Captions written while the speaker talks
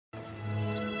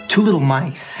Two little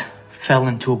mice fell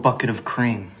into a bucket of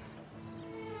cream.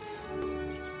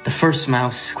 The first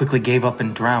mouse quickly gave up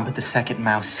and drowned, but the second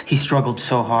mouse, he struggled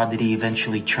so hard that he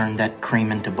eventually churned that cream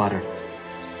into butter.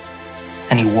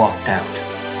 And he walked out.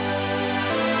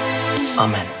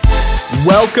 Amen.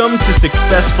 Welcome to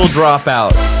Successful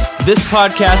Dropout. This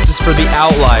podcast is for the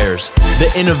outliers,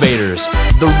 the innovators,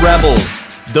 the rebels,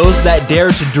 those that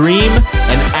dare to dream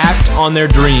and act on their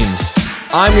dreams.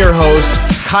 I'm your host,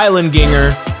 Kylan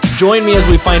Ginger. Join me as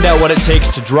we find out what it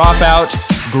takes to drop out,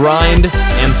 grind,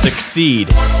 and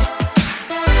succeed.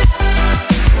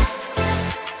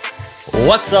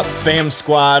 What's up, fam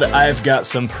squad? I've got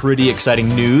some pretty exciting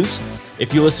news.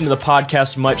 If you listen to the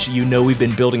podcast much, you know we've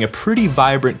been building a pretty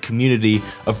vibrant community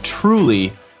of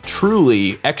truly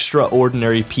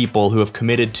extraordinary people who have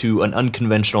committed to an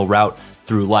unconventional route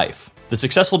through life. The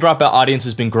Successful Dropout audience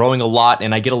has been growing a lot,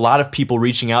 and I get a lot of people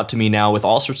reaching out to me now with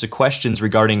all sorts of questions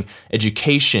regarding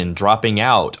education, dropping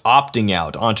out, opting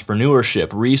out, entrepreneurship,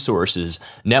 resources,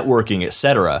 networking,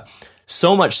 etc.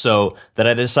 So much so that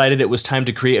I decided it was time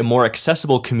to create a more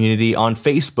accessible community on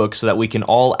Facebook so that we can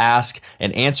all ask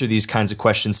and answer these kinds of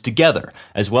questions together,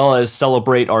 as well as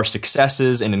celebrate our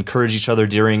successes and encourage each other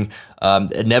during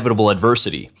inevitable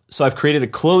adversity. So I've created a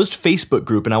closed Facebook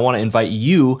group, and I want to invite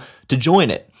you to join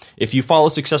it. If you follow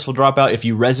Successful Dropout, if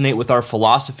you resonate with our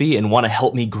philosophy and want to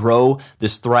help me grow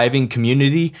this thriving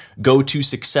community, go to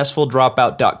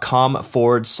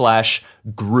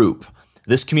successfuldropout.com/group.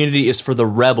 This community is for the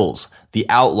rebels, the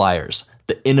outliers,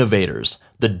 the innovators,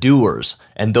 the doers,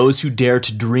 and those who dare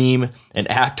to dream and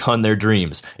act on their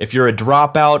dreams. If you're a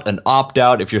dropout, an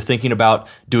opt-out, if you're thinking about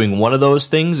doing one of those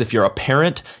things, if you're a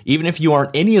parent, even if you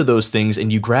aren't any of those things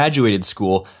and you graduated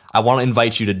school, I want to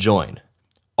invite you to join.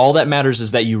 All that matters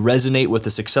is that you resonate with the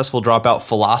Successful Dropout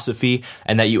philosophy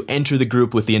and that you enter the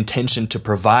group with the intention to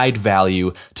provide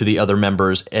value to the other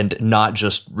members and not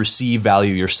just receive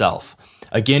value yourself.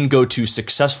 Again, go to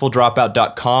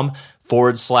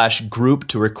successfuldropout.com/group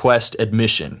to request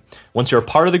admission. Once you're a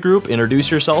part of the group, introduce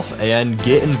yourself and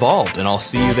get involved, and I'll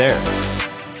see you there.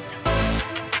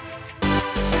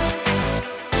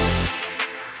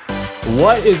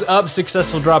 What is up,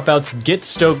 Successful Dropouts? Get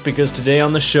stoked because today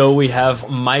on the show we have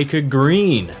Micah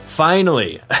Green.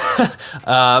 Finally.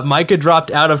 Micah dropped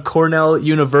out of Cornell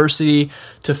University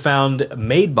to found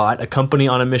Maidbot, a company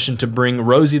on a mission to bring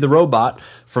Rosie the Robot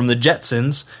from the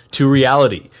Jetsons to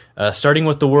reality, starting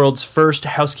with the world's first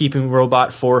housekeeping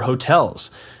robot for hotels.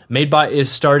 Maidbot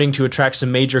is starting to attract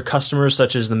some major customers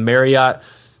such as the Marriott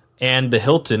and the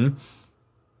Hilton,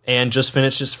 and just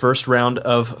finished its first round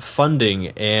of funding.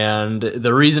 And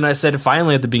the reason I said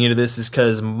finally at the beginning of this is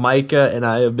because Micah and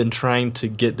I have been trying to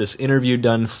get this interview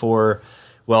done for,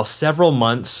 well, several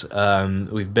months.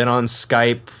 We've been on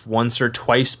Skype once or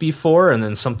twice before, and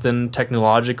then something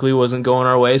technologically wasn't going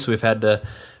our way, so we've had to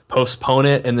postpone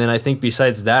it. And then I think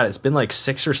besides that, it's been like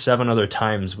 6 or 7 other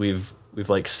times we've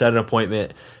like set an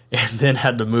appointment and then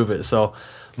had to move it. So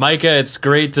Micah, it's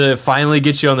great to finally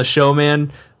get you on the show,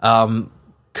 man.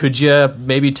 Could you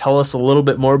maybe tell us a little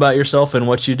bit more about yourself and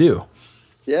what you do?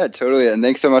 Yeah, totally. And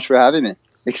thanks so much for having me.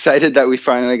 Excited that we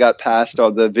finally got past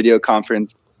all the video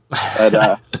conference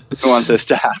that we want this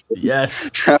to happen. Yes.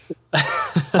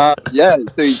 Yeah,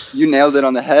 so you nailed it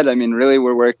on the head. I mean, really,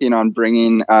 we're working on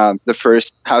bringing the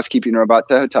first housekeeping robot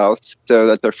to hotels. So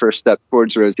that's our first step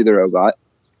towards Rosie the Robot.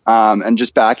 And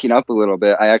just backing up a little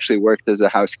bit, I actually worked as a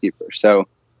housekeeper. So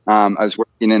I was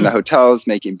working in the hotels,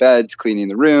 making beds, cleaning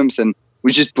the rooms, and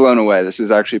was just blown away. This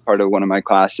was actually part of one of my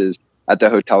classes at the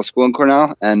hotel school in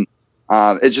Cornell, and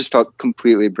it just felt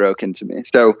completely broken to me.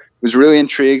 So was really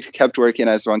intrigued, kept working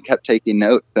as one, kept taking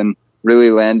notes, and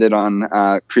really landed on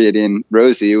creating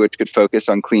Rosie, which could focus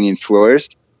on cleaning floors,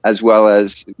 as well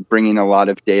as bringing a lot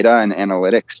of data and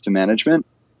analytics to management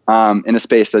in a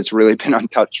space that's really been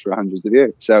untouched for hundreds of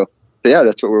years. So yeah,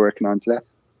 that's what we're working on today.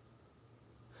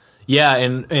 Yeah,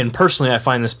 and personally, I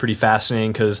find this pretty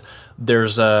fascinating because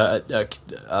there's a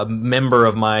member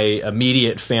of my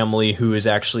immediate family who is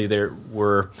actually there.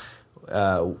 We're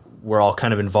all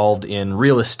kind of involved in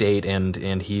real estate,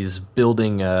 and he's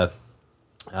building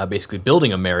basically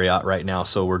building a Marriott right now.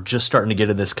 So we're just starting to get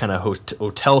into this kind of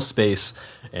hotel space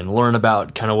and learn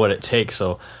about kind of what it takes.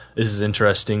 So this is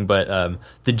interesting. But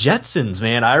the Jetsons,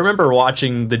 man, I remember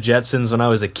watching the Jetsons when I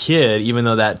was a kid, even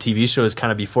though that TV show is kind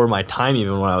of before my time,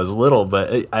 even when I was little.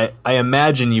 But I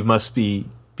imagine you must be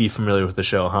familiar with the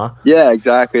show, huh? Yeah,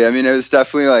 exactly. I mean, it was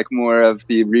definitely like more of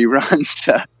the reruns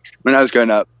when I was growing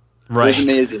up. Right. It was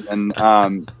amazing. And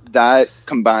that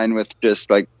combined with just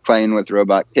like playing with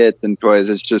robot kits and toys,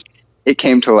 it's just it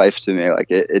came to life to me. Like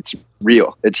it's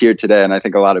real. It's here today. And I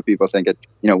think a lot of people think it's,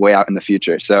 way out in the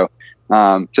future. So,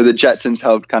 so the Jetsons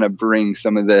helped kind of bring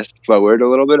some of this forward a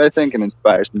little bit, I think, and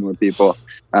inspire some more people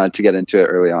to get into it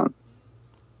early on.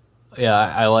 Yeah,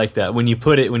 I like that. When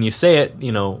you say it,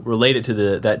 relate it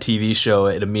to that TV show,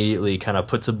 it immediately kind of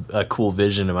puts a cool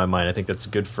vision in my mind. I think it's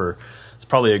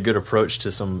probably a good approach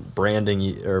to some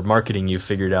branding or marketing you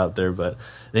figured out there. But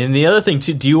then the other thing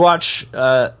too, do you watch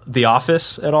The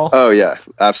Office at all? Oh yeah,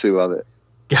 absolutely love it.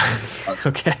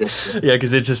 Okay. Yeah,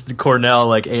 because it's just Cornell,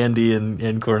 like Andy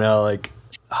and Cornell, like,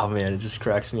 oh man, it just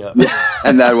cracks me up.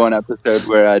 And that one episode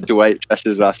where Dwight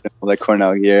dresses up in like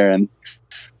Cornell gear and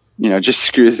just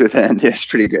screws with Andy. It's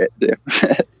pretty great too.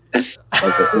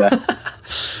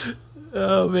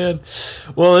 Oh man,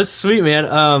 well, it's sweet,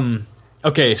 man.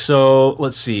 Okay, so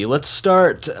let's see. Let's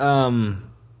start.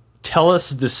 Tell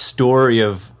us the story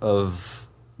of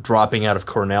dropping out of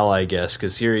Cornell, I guess,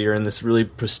 because here you're in this really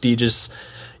prestigious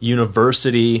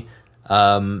university,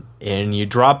 and you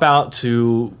drop out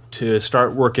to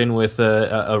start working with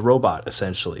a robot,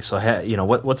 essentially. So,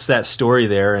 what's that story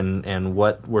there, and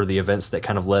what were the events that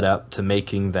kind of led up to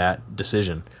making that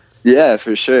decision? Yeah,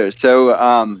 for sure.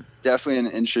 So, definitely an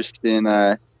interesting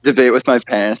debate with my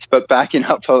parents, but backing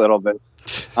up a little bit.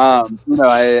 I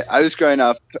was growing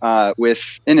up in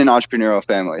an entrepreneurial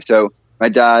family. So my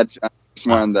dad was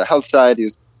more on the health side. He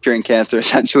was curing cancer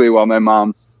essentially, while my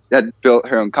mom had built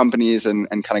her own companies and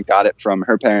kind of got it from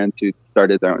her parents, who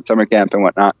started their own summer camp and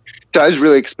whatnot. So I was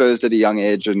really exposed at a young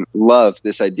age and loved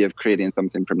this idea of creating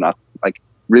something from nothing, like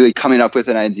really coming up with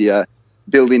an idea,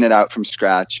 building it out from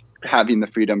scratch, having the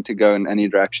freedom to go in any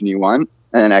direction you want,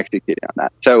 and then executing on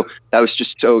that. So that was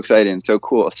just so exciting, so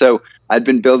cool. So I'd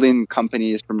been building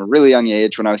companies from a really young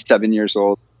age. When I was 7 years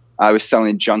old, I was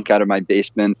selling junk out of my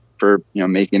basement for,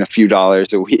 making a few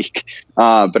dollars a week.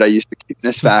 But I used the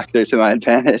cuteness factor to my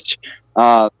advantage.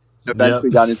 Eventually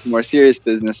got into more serious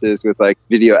businesses with like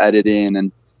video editing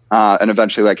and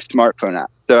eventually like smartphone apps.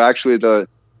 So actually the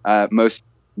most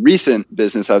recent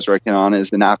business I was working on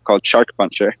is an app called Shark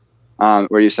Puncher,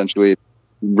 where you essentially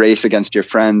race against your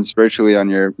friends virtually on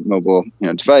your mobile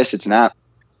device. It's an app.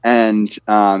 And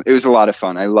it was a lot of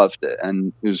fun. I loved it.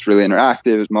 And it was really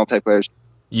interactive. It was multiplayer.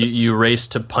 You race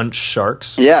to punch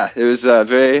sharks? Yeah, it was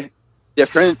very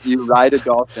different. You ride a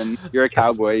dolphin. You're a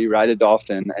cowboy. You ride a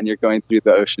dolphin, and you're going through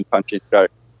the ocean punching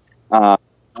sharks. That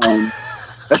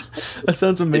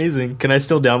sounds amazing. Can I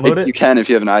still download it? You can if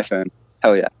you have an iPhone.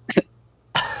 Hell yeah.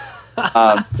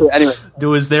 Anyway.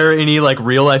 Was there any like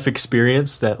real life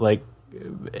experience that like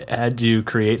had you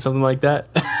create something like that?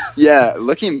 Yeah,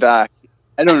 looking back,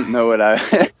 I don't know what I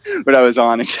was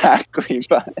on exactly,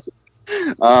 but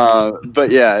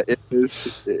yeah,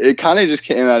 it kind of just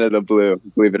came out of the blue,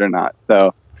 believe it or not.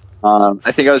 So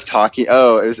I think I was talking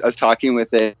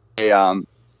with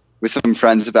with some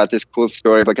friends about this cool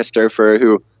story of like a surfer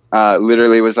who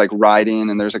literally was like riding,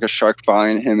 and there's like a shark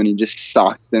following him, and he just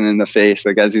socked him in the face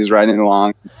like as he was riding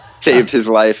along, saved his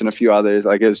life and a few others.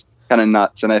 Like it was kind of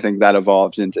nuts, and I think that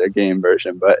evolved into a game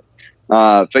version. But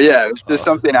yeah, it was just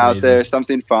something out there,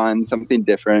 something fun, something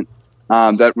different.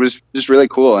 That was just really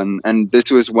cool. And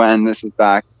this is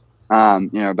back,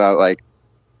 about like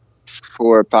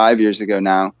 4 or 5 years ago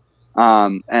now.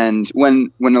 And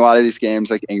when a lot of these games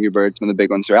like Angry Birds, some of the big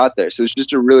ones are out there. So it's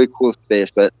just a really cool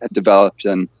space that had developed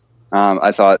and,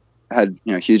 I thought had,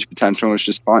 huge potential and was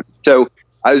just fun. So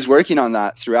I was working on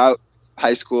that throughout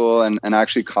high school and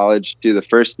actually college to the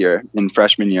first year in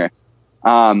freshman year,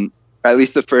 or at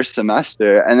least the first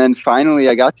semester. And then finally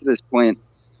I got to this point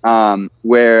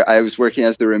where I was working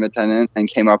as the room attendant and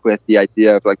came up with the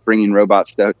idea of like bringing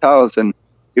robots to hotels. And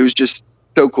it was just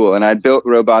so cool. And I built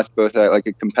robots both at like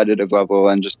a competitive level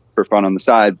and just for fun on the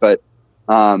side, but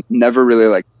never really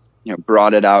like,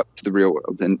 brought it out to the real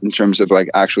world in terms of like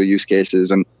actual use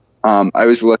cases. And I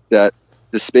always looked at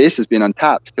the space as being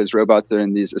untapped because robots are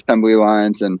in these assembly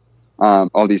lines and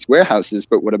all these warehouses.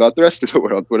 But what about the rest of the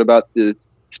world? What about the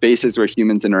spaces where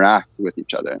humans interact with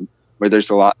each other and where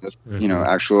there's a lot of,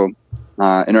 actual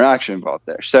interaction involved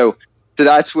there? So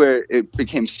that's where it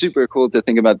became super cool to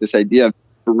think about this idea of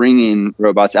bringing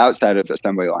robots outside of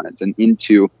assembly lines and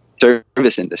into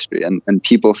service industry and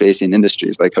people facing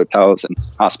industries like hotels and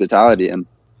hospitality. And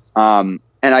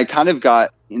I kind of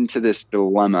got into this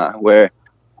dilemma where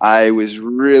I was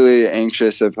really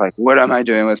anxious of like, what am I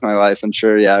doing with my life? And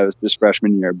sure, yeah, it was just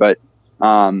freshman year, but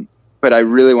I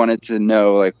really wanted to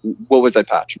know, like, what was I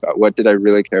passionate about? What did I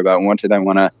really care about? And what did I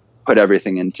want to put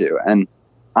everything into? And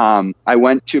I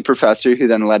went to a professor who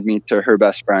then led me to her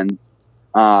best friend,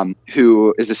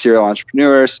 who is a serial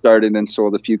entrepreneur, started and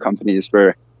sold a few companies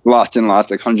for lots and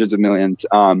lots, like hundreds of millions.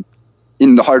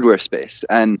 in the hardware space.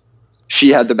 And she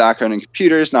had the background in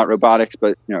computers, not robotics,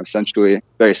 but essentially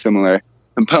very similar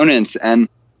components. And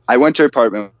I went to her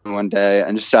apartment one day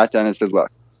and just sat down and said, look,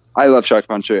 I love Shark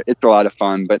Puncher. It's a lot of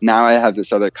fun, but now I have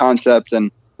this other concept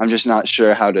and I'm just not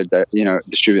sure how to,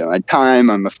 distribute my time.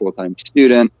 I'm a full-time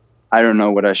student. I don't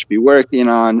know what I should be working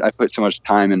on. I put so much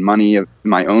time and money, of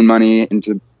my own money,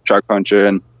 into Shark Puncher,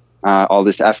 and all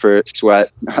this effort,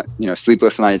 sweat,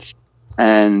 sleepless nights.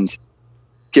 And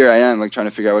here I am, like, trying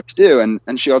to figure out what to do.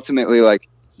 And she ultimately, like,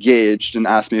 gauged and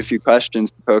asked me a few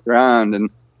questions to poke around, and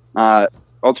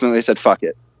ultimately said, fuck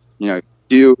it.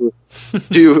 Do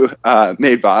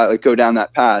Maidbot, like, go down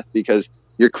that path, because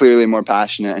you're clearly more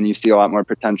passionate and you see a lot more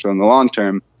potential in the long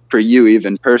term for you,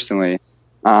 even personally,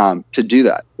 to do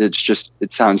that.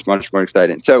 It sounds much more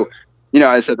exciting. So,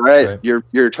 I said, all right,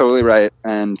 you're totally right.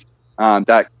 And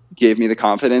that gave me the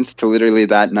confidence to literally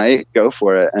that night go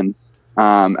for it and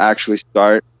actually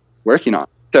start working on it.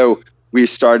 So we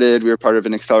were part of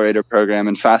an accelerator program,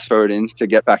 and fast forwarding to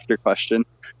get back to your question,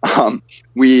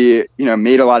 we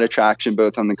made a lot of traction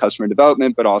both on the customer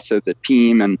development, but also the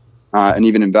team and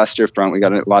even investor front. We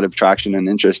got a lot of traction and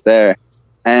interest there.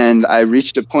 And I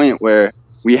reached a point where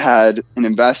we had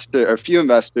a few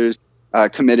investors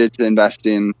committed to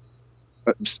investing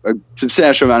a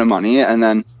substantial amount of money. And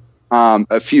then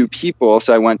a few people.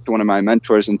 So I went to one of my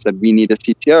mentors and said, we need a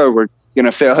CTO. We're going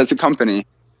to fail as a company.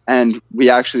 And we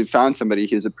actually found somebody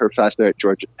who's a professor at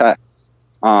Georgia Tech,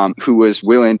 who was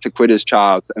willing to quit his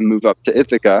job and move up to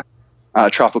Ithaca,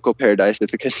 tropical paradise,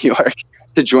 Ithaca, New York,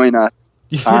 to join us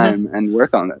time and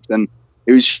work on this. And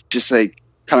it was just like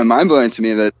kind of mind blowing to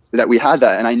me that we had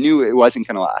that. And I knew it wasn't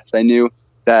going to last. I knew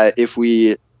that if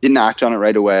we didn't act on it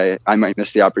right away, I might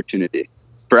miss the opportunity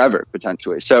forever,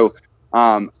 potentially. So,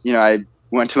 I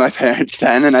went to my parents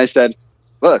then and I said,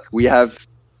 look, we have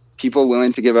people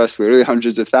willing to give us literally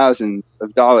hundreds of thousands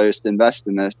of dollars to invest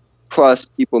in this, plus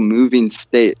people moving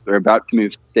states or about to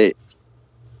move states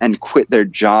and quit their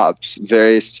jobs,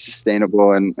 very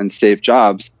sustainable and safe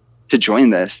jobs, to join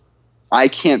this. I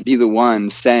can't be the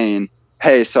one saying,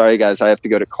 hey, sorry guys, I have to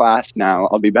go to class now.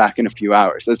 I'll be back in a few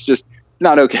hours. That's just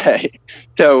not okay.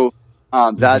 So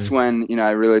that's when,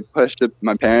 I really pushed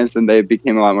my parents, and they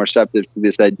became a lot more receptive to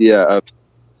this idea of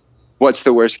what's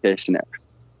the worst case scenario.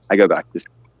 I go back to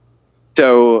school.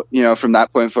 So, from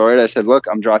that point forward, I said, look,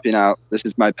 I'm dropping out. This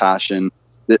is my passion.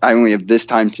 I only have this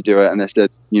time to do it. And they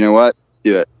said, you know what?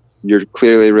 Do it. You're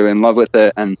clearly really in love with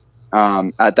it. And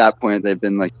at that point, they've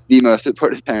been like the most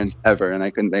supportive parents ever. And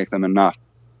I couldn't thank them enough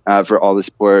for all the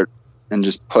support and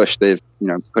just push they've,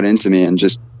 put into me, and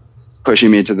just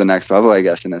pushing me to the next level, I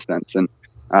guess, in a sense, and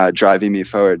driving me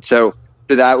forward. So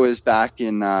that was back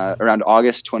in around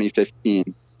August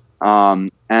 2015.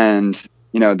 And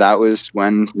that was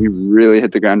when we really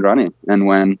hit the ground running. And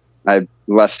when I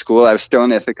left school, I was still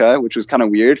in Ithaca, which was kind of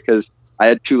weird because I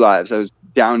had two lives. I was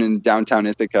down in downtown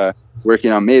Ithaca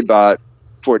working on Maidbot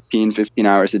 14, 15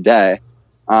 hours a day.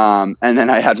 And then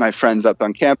I had my friends up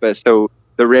on campus. So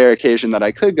the rare occasion that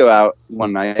I could go out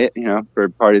one night, for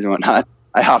parties and whatnot,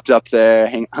 I hopped up there,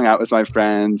 hung out with my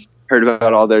friends, heard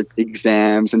about all their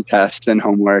exams and tests and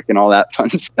homework and all that fun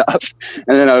stuff.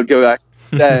 And then I would go back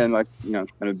to bed and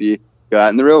go out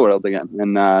in the real world again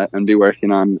and be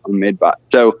working on Maidbot.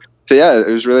 So yeah, it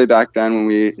was really back then when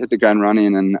we hit the ground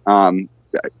running, and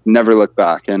never looked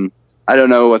back. And I don't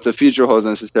know what the future holds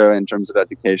necessarily in terms of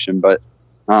education, but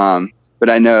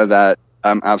I know that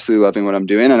I'm absolutely loving what I'm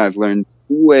doing, and I've learned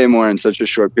way more in such a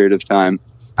short period of time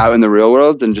out in the real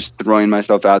world than just throwing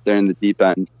myself out there in the deep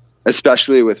end,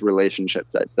 especially with relationships,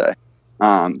 I'd say,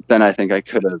 than I think I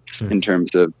could have in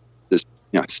terms of just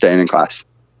staying in class.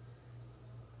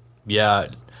 Yeah,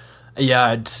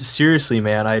 seriously,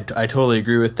 man, I totally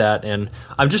agree with that. And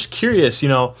I'm just curious,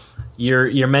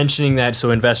 you're mentioning that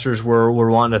so investors were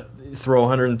wanting to throw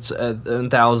hundreds and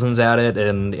thousands at it,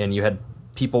 and you had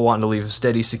people wanting to leave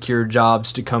steady, secure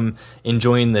jobs to come and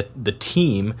join the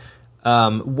team.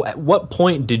 At what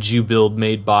point did you build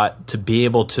Maidbot to be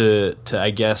able to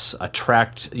I guess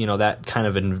attract that kind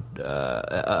of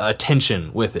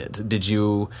attention with it? Did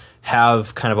you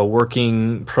have kind of a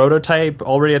working prototype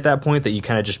already at that point that you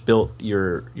kind of just built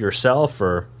yourself,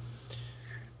 or?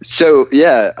 So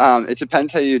yeah, it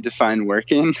depends how you define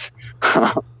working.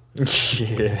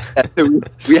 Yeah. So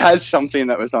we had something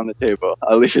that was on the table.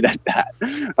 I'll leave it at that.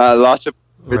 Lots of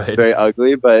it's very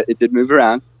ugly, but it did move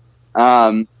around.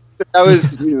 But that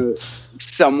was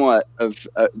somewhat of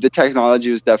the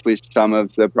technology was definitely some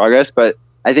of the progress, but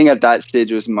I think at that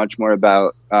stage it was much more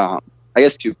about I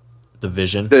guess the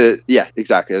vision. Yeah,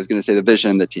 exactly. I was going to say the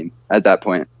vision of the team at that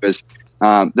point was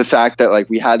the fact that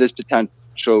we had this potential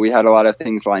potential. We had a lot of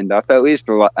things lined up, at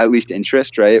least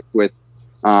interest, right? With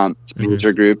some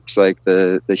major groups like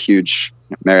the huge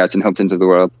Marriotts and Hiltons of the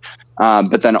world.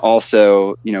 But then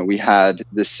also, we had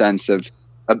this sense of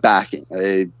a backing.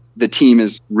 The team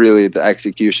is really the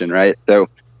execution, right? So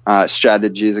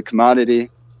strategy is a commodity,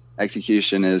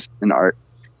 execution is an art,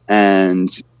 and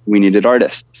we needed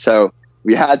artists. So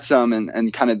we had some,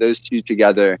 and kind of those two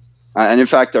together. And in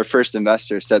fact, our first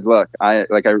investor said, look, I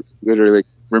literally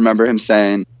remember him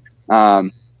saying,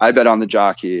 I bet on the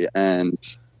jockey, and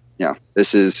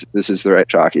this is the right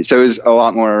jockey. So it was a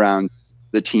lot more around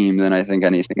the team than I think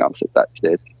anything else at that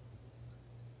stage.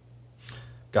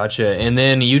 Gotcha. And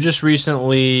then you just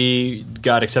recently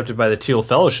got accepted by the Teal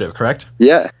Fellowship, correct?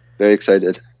 Yeah, very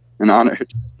excited and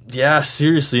honored. Yeah,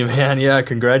 seriously, man. Yeah,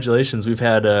 congratulations. We've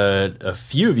had a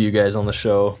few of you guys on the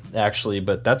show, actually,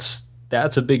 but that's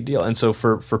a big deal. And so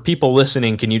for people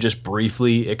listening, can you just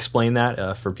briefly explain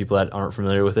that for people that aren't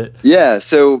familiar with it? Yeah,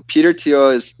 so Peter Thiel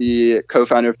is the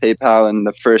co-founder of PayPal and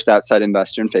the first outside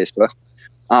investor in Facebook,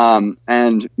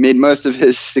 and made most of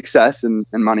his success and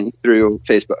money through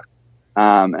Facebook,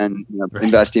 and right.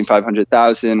 Investing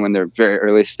 $500,000 when they're very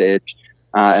early stage,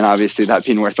 and obviously that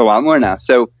being worth a lot more now.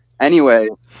 So anyway,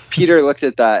 Peter looked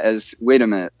at that as, wait a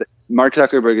minute, Mark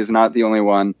Zuckerberg is not the only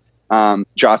one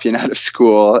dropping out of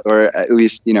school, or at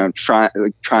least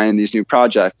trying these new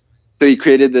projects. So he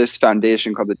created this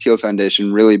foundation called the Teal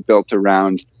Foundation, really built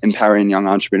around empowering young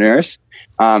entrepreneurs.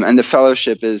 And the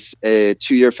fellowship is a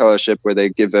 2-year fellowship where they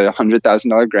give a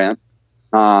 $100,000 grant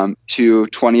to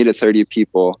 20 to 30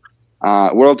 people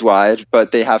worldwide,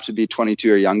 but they have to be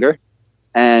 22 or younger.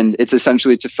 And it's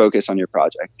essentially to focus on your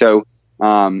project. So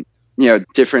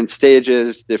different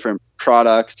stages, different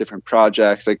products, different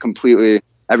projects, like completely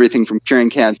everything from curing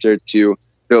cancer to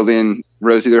building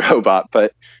Rosie the Robot.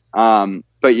 But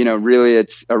really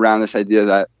it's around this idea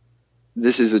that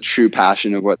this is a true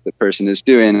passion of what the person is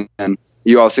doing. And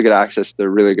you also get access to a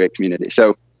really great community.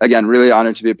 So again, really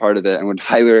honored to be a part of it, and would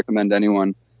highly recommend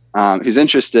anyone who's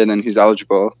interested and who's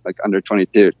eligible, like under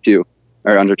 22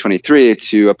 or under 23,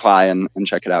 to apply and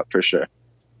check it out for sure.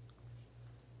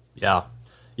 Yeah.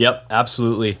 Yep,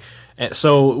 absolutely.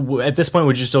 So at this point,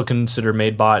 would you still consider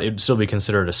Maidbot? It'd still be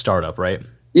considered a startup, right?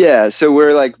 Yeah. So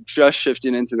we're like just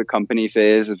shifting into the company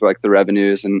phase of like the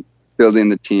revenues and building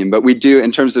the team. But we do,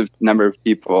 in terms of number of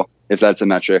people, if that's a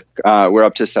metric, we're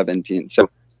up to 17. So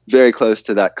very close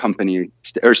to that company,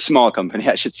 or small company,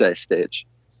 I should say, stage.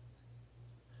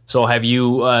 So have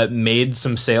you made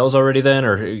some sales already then,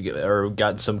 or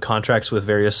got some contracts with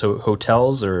various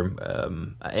hotels, or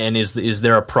and is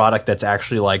there a product that's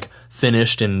actually like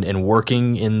finished and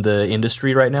working in the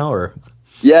industry right now, or?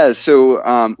 Yeah,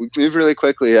 so we've moved really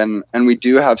quickly, and we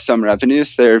do have some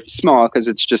revenues. They're small because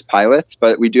it's just pilots,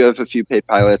 but we do have a few paid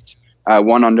pilots,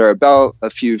 one under our belt, a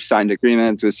few signed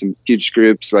agreements with some huge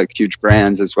groups, like huge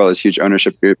brands, as well as huge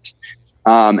ownership groups.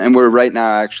 And we're right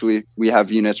now, actually, we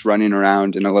have units running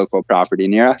around in a local property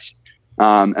near us.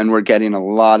 And we're getting a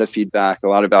lot of feedback, a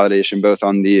lot of validation, both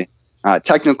on the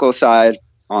technical side,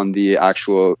 on the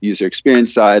actual user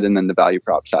experience side, and then the value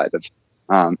prop side of,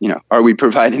 are we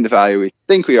providing the value we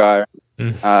think we are?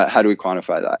 How do we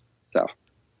quantify that? So.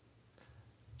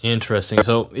 Interesting.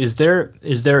 So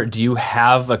do you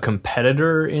have a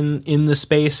competitor in the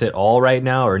space at all right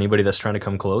now, or anybody that's trying to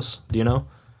come close? Do you know?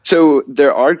 So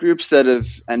there are groups that have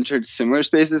entered similar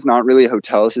spaces, not really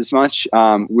hotels as much.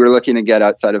 We're looking to get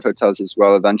outside of hotels as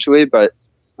well eventually, but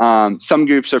some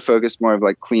groups are focused more of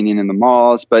like cleaning in the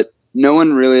malls, but no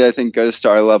one really, I think, goes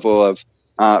to our level of,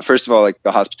 first of all, like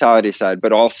the hospitality side,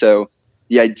 but also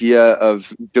the idea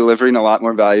of delivering a lot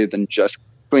more value than just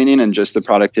cleaning and just the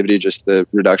productivity, just the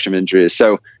reduction of injuries.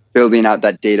 So building out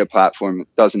that data platform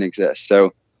doesn't exist.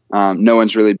 So no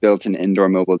one's really built an indoor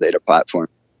mobile data platform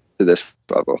to this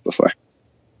level before.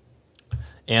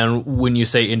 And when you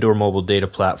say indoor mobile data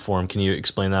platform, can you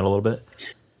explain that a little bit?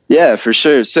 Yeah, for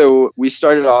sure. So we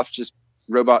started off just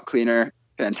robot cleaner,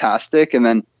 fantastic, and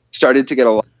then started to get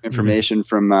a lot of information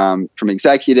from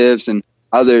executives and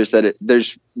others that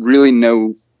there's really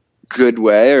no good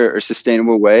way or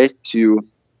sustainable way to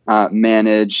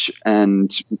manage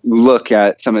and look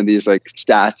at some of these like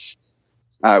stats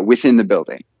within the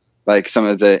building, like some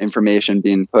of the information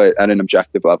being put at an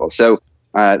objective level. So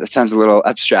that sounds a little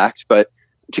abstract, but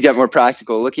to get more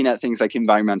practical, looking at things like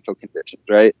environmental conditions,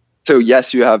 right? So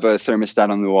yes, you have a thermostat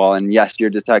on the wall, and yes, you're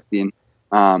detecting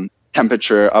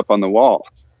temperature up on the wall,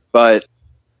 but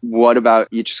what about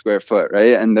each square foot,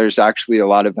 right? And there's actually a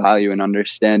lot of value in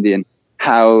understanding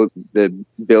how the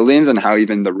buildings and how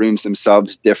even the rooms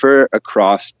themselves differ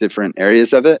across different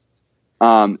areas of it.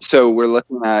 So we're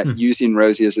looking at using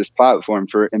Rosie as this platform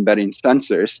for embedding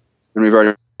sensors, and we've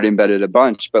already embedded a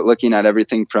bunch, but looking at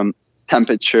everything from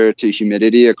temperature to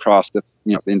humidity across the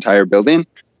entire building,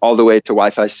 all the way to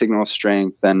Wi-Fi signal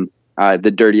strength and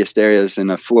the dirtiest areas in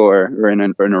a floor or in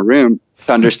a room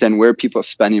to understand where people are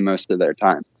spending most of their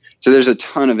time. So there's a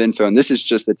ton of info, and this is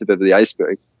just the tip of the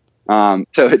iceberg. So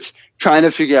it's trying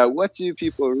to figure out what do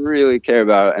people really care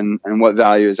about and what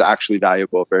value is actually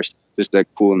valuable versus just a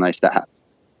cool, nice to have.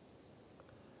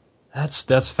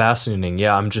 That's fascinating.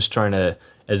 Yeah, I'm just trying to,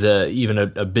 as even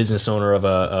a business owner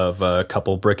of a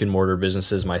couple brick and mortar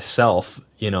businesses myself,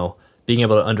 being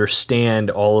able to understand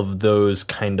all of those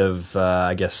kind of,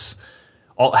 I guess,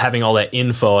 having all that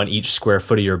info on each square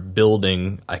foot of your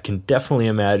building, I can definitely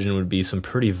imagine would be some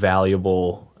pretty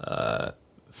valuable to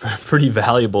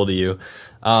you.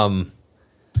 Out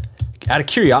of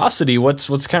curiosity,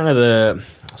 what's kind of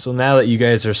so now that you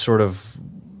guys are sort of,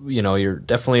 you're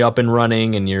definitely up and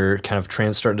running and you're kind of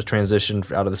starting to transition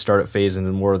out of the startup phase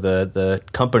and more of the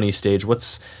company stage,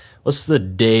 what's the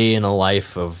day in a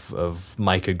life of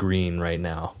Micah Green right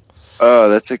now? Oh,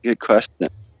 that's a good question.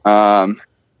 I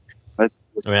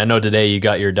know today you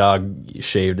got your dog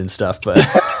shaved and stuff, but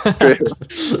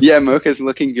yeah, Mocha's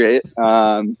looking great.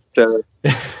 So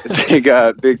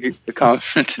big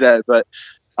accomplishment today, but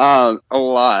a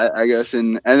lot, I guess,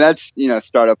 and that's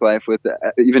startup life with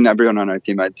even everyone on our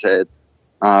team. I'd say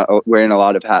wearing a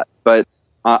lot of hats, but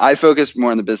I focus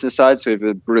more on the business side. So we have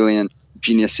a brilliant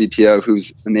genius CTO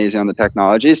who's amazing on the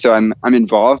technology. So I'm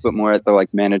involved, but more at the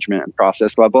management and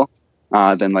process level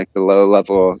than the low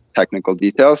level technical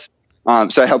details.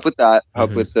 So I help with that,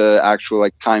 help with the actual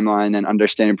timeline and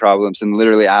understanding problems and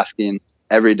literally asking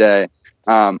every day,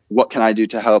 what can I do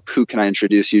to help? Who can I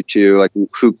introduce you to?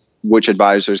 Which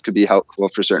advisors could be helpful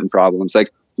for certain problems?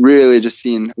 Really just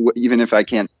seeing, even if I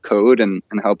can't code and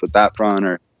help with that front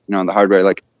or, on the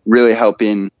hardware, really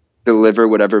helping deliver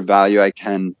whatever value I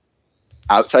can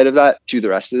outside of that to the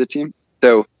rest of the team.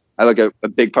 So I look at a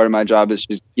big part of my job is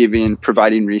just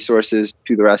providing resources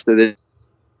to the rest of it.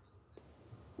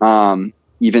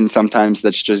 Even sometimes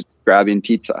that's just grabbing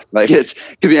pizza.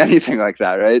 It could be anything like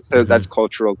that, right? So that's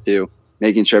cultural too,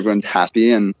 making sure everyone's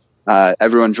happy and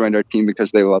everyone joined our team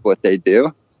because they love what they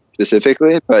do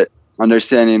specifically, but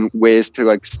understanding ways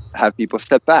to have people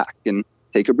step back and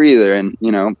take a breather and,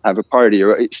 have a party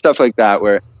or stuff like that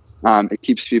where it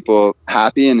keeps people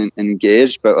happy and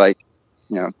engaged, but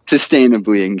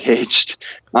sustainably engaged.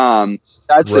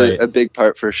 That's right. a big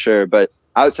part for sure. But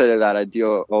outside of that, I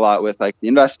deal a lot with the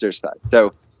investor side.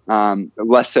 So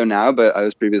less so now, but I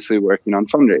was previously working on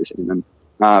fundraising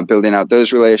and building out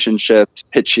those relationships,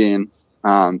 pitching,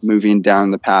 moving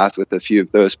down the path with a few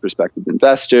of those prospective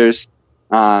investors,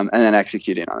 and then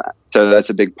executing on that. So that's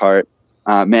a big part.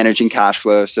 Managing cash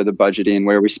flow, so the budgeting,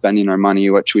 where are we spending our money,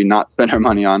 what should we not spend our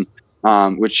money on,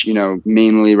 which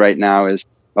mainly right now is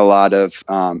a lot of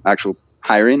actual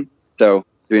hiring. So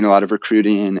doing a lot of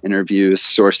recruiting, interviews,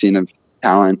 sourcing of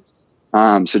talent.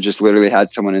 So just literally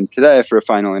had someone in today for a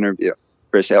final interview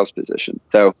for a sales position.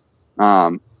 So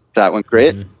that went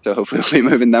great. So hopefully we'll be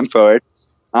moving them forward.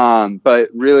 But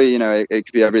really, it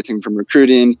could be everything from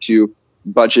recruiting to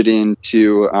budgeting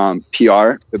to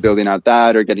PR, so building out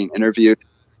that or getting interviewed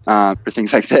for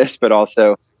things like this, but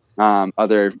also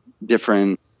other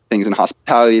different things in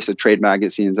hospitality, so trade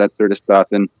magazines, that sort of stuff.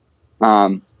 And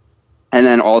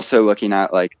then also looking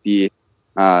at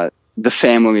the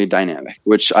family dynamic,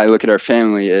 which I look at our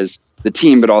family as the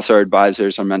team, but also our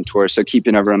advisors, our mentors. So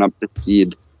keeping everyone up to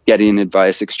speed, getting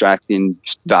advice, extracting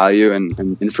value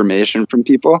and information from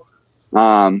people.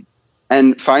 And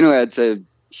finally, I'd say a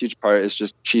huge part is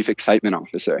just chief excitement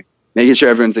officer, making sure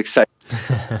everyone's excited.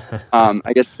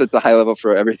 I guess that's the high level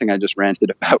for everything I just ranted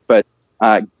about, but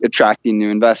attracting new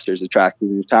investors,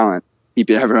 attracting new talent,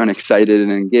 keeping everyone excited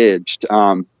and engaged.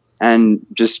 And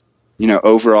just,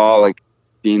 overall,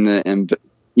 being the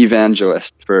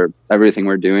evangelist for everything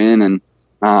we're doing and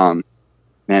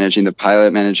managing the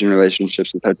pilot, managing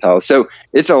relationships with hotels. So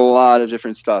it's a lot of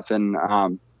different stuff. And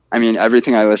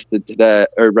everything I listed today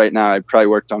or right now, I probably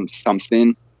worked on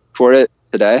something for it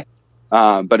today.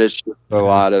 But it's just a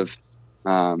lot of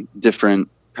different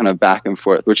kind of back and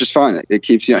forth, which is fun. It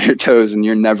keeps you on your toes and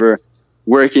you're never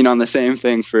working on the same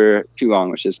thing for too long,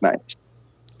 which is nice.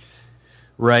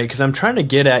 Right, because I'm trying to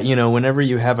get at, whenever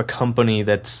you have a company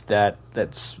that's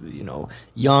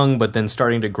young, but then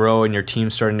starting to grow and your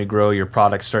team's starting to grow, your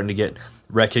product's starting to get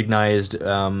recognized,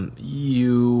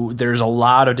 there's a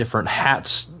lot of different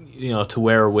hats, to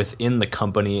wear within the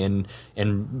company. And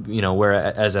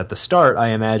whereas at the start, I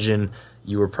imagine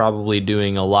you were probably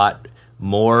doing a lot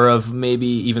more of maybe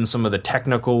even some of the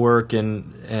technical work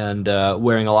and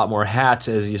wearing a lot more hats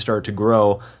as you start to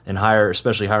grow and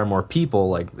especially hire more people,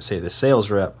 like say the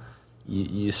sales rep,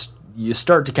 you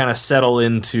start to kind of settle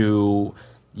into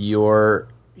your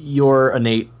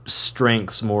innate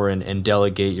strengths more and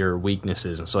delegate your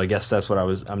weaknesses. And so I guess that's what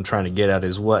I'm trying to get at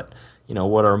is what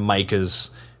are Micah's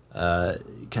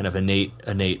kind of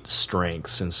innate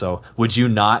strengths. And so would you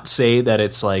not say that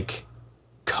it's like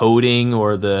coding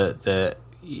or that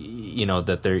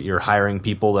you're hiring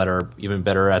people that are even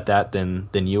better at that than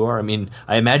you are? I mean,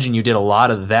 I imagine you did a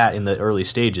lot of that in the early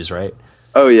stages, right?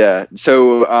 Oh yeah.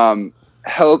 So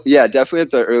definitely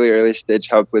at the early stage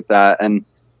help with that, and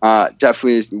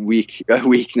definitely is a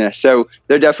weakness. So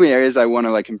there are definitely areas I want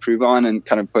to like improve on and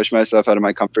kind of push myself out of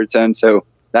my comfort zone. So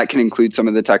that can include some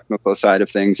of the technical side of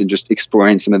things and just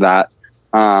exploring some of that.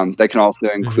 That can also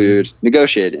include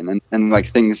negotiating and like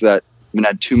things that I haven't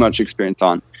had too much experience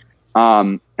on.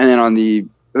 And then on the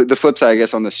flip side, I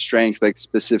guess on the strengths, like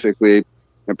specifically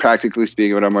and practically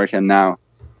speaking, what I'm working on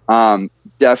now,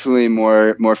 definitely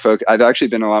more focus. I've actually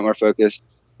been a lot more focused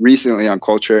recently on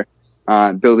culture,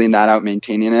 building that out,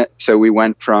 maintaining it. So we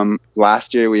went from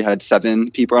last year, we had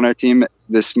 7 people on our team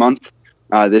this month.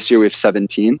 This year we have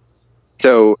 17.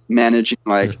 So managing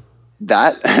like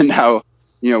that, and how,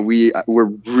 we're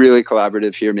really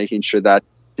collaborative here, making sure that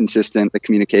consistent, the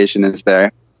communication is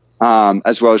there,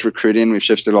 as well as recruiting. We've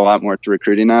shifted a lot more to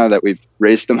recruiting now that we've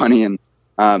raised the money and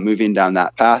moving down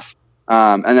that path.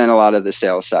 And then a lot of the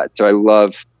sales side. So I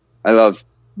love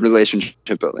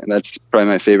relationship building. That's probably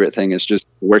my favorite thing, is just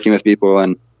working with people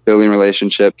and building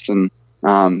relationships and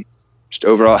just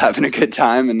overall having a good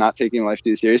time and not taking life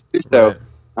too seriously. So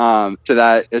so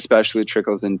that especially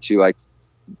trickles into like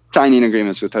signing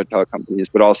agreements with hotel companies,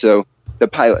 but also the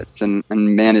pilots and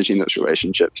managing those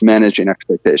relationships, managing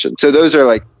expectations. So those are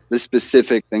like the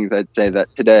specific things I'd say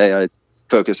that today I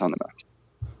focus on the most.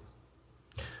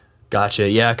 Gotcha.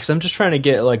 Yeah, because I'm just trying to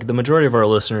get, like, the majority of our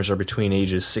listeners are between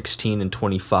ages 16 and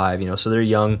 25, so they're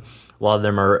young. A lot of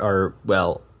them are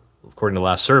well, according to the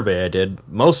last survey I did,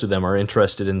 most of them are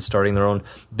interested in starting their own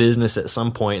business at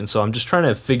some point. And so I'm just trying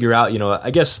to figure out,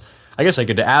 I guess I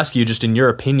could ask you, just in your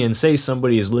opinion, say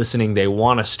somebody is listening, they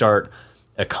want to start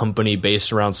a company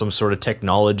based around some sort of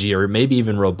technology or maybe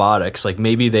even robotics. Like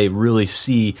maybe they really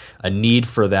see a need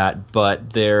for that, but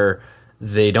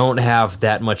they don't have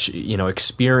that much,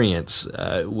 experience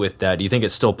with that. Do you think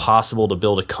it's still possible to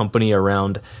build a company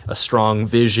around a strong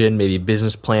vision, maybe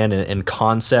business plan and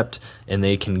concept, and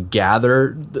they can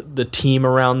gather the team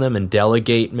around them and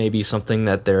delegate maybe something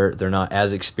that they're not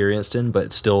as experienced in,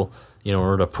 but still, in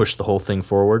order to push the whole thing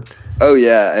forward? Oh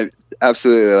yeah,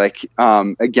 absolutely. Like,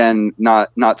 again,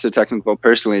 not so technical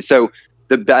personally. So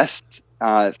the best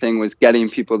thing was getting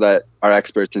people that are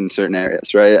experts in certain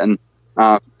areas, right? And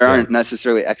there aren't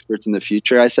necessarily experts in the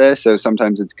future, I say. So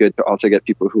sometimes it's good to also get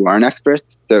people who aren't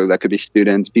experts. So that could be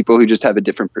students, people who just have a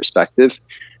different perspective,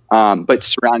 but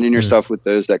surrounding yourself with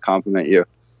those that complement you.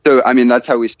 So, I mean, that's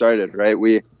how we started, right?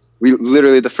 We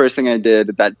literally, the first thing I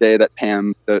did that day that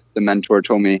Pam, the mentor,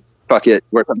 told me, fuck it,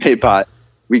 work on Maidbot,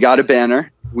 we got a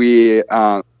banner.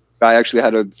 I actually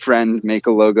had a friend make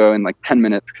a logo in like 10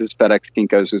 minutes because FedEx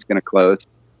Kinko's was going to close.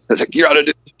 I was like, you ought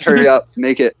to hurry up,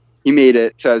 make it. He made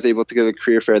it, so I was able to go to the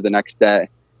career fair the next day.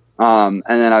 And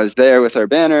then I was there with our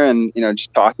banner and,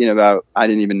 just talking about, I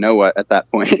didn't even know what at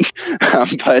that point,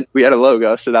 but we had a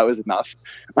logo, so that was enough.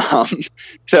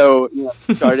 So,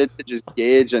 started to just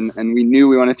gauge and we knew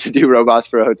we wanted to do robots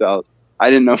for hotels. I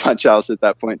didn't know much else at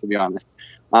that point, to be honest.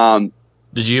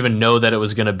 Did you even know that it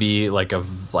was going to be like a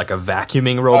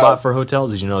vacuuming robot for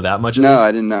hotels? Did you know that much? No,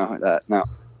 I didn't know that. No,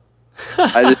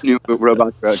 I just knew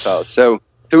robots for hotels. So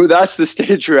that's the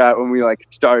stage we're at when we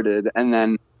started. And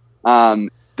then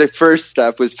the first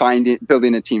step was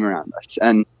building a team around us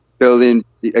and building,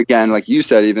 again, like you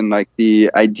said, even the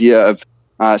idea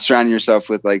of surrounding yourself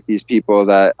with these people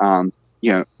that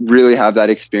really have that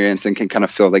experience and can kind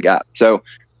of fill the gap. So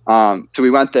we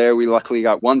went there. We luckily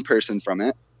got one person from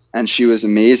it, and she was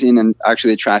amazing and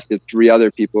actually attracted 3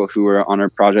 other people who were on our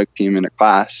project team in a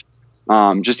class,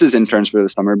 just as interns for the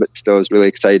summer, but still is really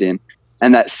exciting.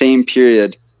 And that same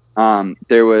period,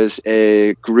 there was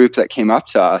a group that came up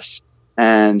to us,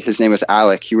 and his name was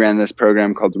Alec. He ran this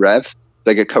program called Rev,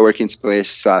 like a co-working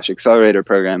space / accelerator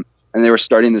program. And they were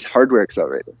starting this hardware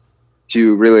accelerator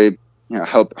to really,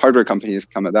 help hardware companies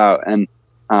come about and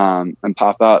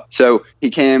pop up. So he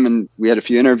came and we had a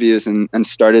few interviews and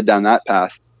started down that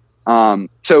path.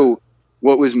 So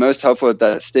what was most helpful at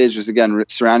that stage was, again,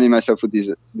 surrounding myself with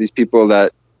these people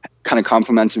that kind of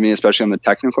complimented me, especially on the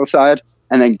technical side,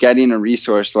 and then getting a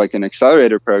resource like an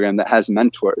accelerator program that has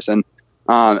mentors. And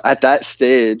At that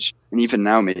stage, and even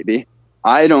now maybe,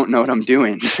 I don't know what I'm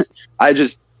doing. I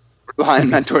just rely on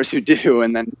mentors who do,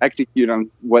 and then execute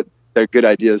on what their good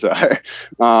ideas are.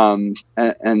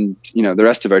 And you know, the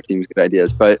rest of our team's good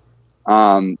ideas. But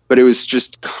it was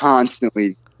just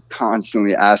constantly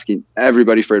asking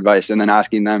everybody for advice, and then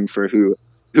asking them for who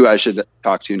I should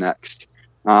talk to next.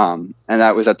 And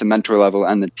that was at the mentor level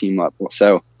and the team level.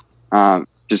 So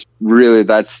just really,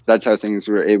 that's how things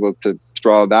were able to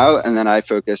sprawl about. And then I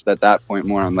focused at that point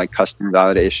more on like customer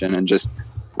validation and just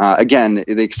again,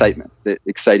 the excitement, the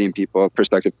exciting people,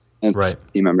 prospective team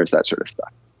members, that sort of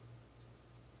stuff.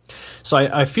 So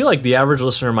I feel like the average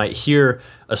listener might hear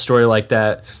a story like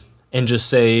that and just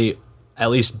say, at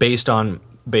least based on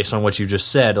what you just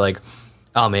said, like,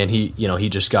 oh man, he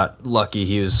just got lucky.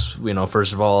 He was,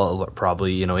 first of all,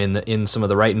 probably, in some of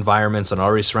the right environments and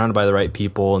already surrounded by the right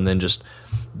people, and then just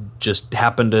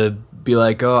happened to be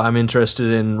like, oh, I'm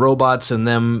interested in robots and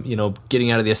them, getting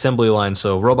out of the assembly line.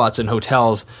 So robots in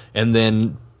hotels, and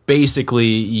then basically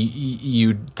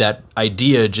you that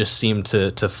idea just seemed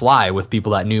to fly with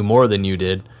people that knew more than you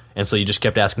did, and so you just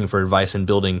kept asking for advice and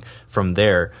building from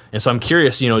there. And so I'm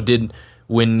curious,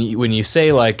 when you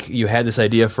say like you had this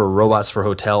idea for robots for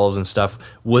hotels and stuff,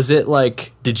 was it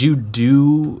like, did you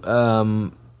do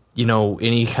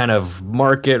any kind of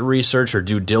market research or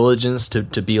due diligence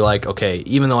to be like, okay,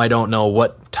 even though I don't know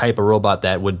what type of robot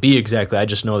that would be exactly, I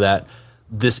just know that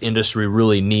this industry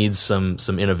really needs some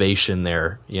innovation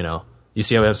there, You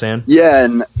see what I'm saying? Yeah,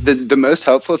 and the most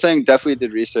helpful thing, definitely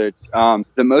did research. The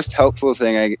most helpful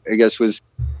thing, I guess, was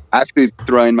actually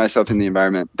throwing myself in the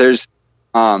environment. There's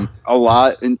a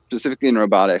lot, specifically in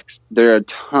robotics, there are a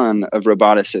ton of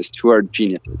roboticists who are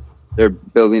geniuses. They're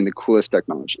building the coolest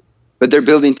technology. But they're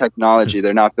building technology,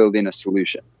 they're not building a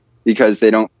solution, because they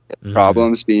don't get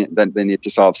problems that they need to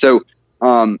solve. So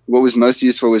what was most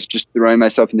useful was just throwing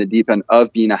myself in the deep end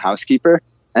of being a housekeeper.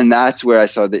 And that's where I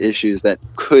saw the issues that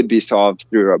could be solved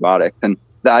through robotics. And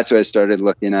that's where I started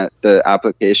looking at the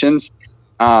applications.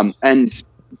 And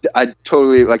I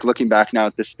totally, like, looking back now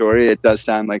at this story, it does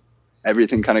sound like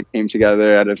everything kind of came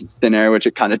together out of thin air, which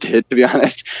it kind of did, to be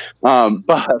honest.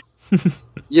 But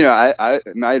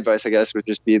my advice, I guess, would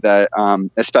just be that,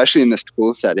 especially in this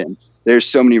school setting, there's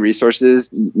so many resources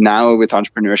now with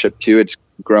entrepreneurship too. It's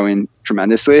growing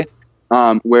tremendously,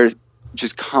 where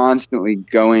just constantly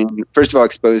going, first of all,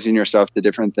 exposing yourself to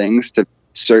different things to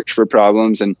search for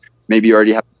problems, and maybe you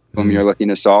already have a problem you're looking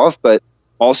to solve, but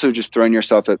also just throwing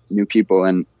yourself at new people.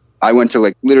 And I went to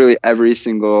like literally every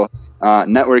single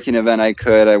networking event I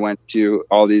could. I went to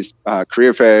all these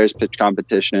career fairs, pitch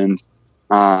competitions,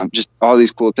 just all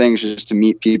these cool things just to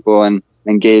meet people and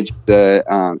engage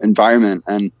the environment.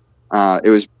 And it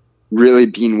was really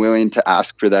being willing to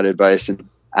ask for that advice and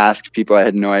ask people I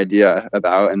had no idea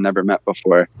about and never met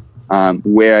before,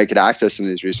 where I could access some of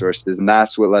these resources. And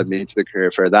that's what led me to the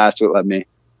career fair. That's what led me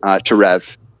to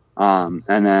Rev. And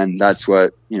then that's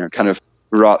what, kind of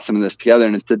brought some of this together.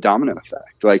 And it's a domino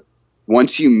effect. Like,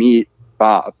 once you meet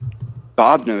Bob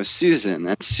knows Susan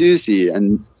and Susie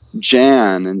and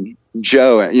Jan and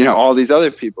Joe, and, all these other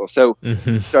people. So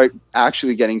start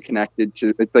actually getting connected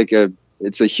to,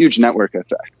 it's a huge network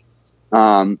effect.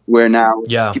 Where now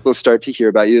people start to hear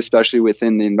about you, especially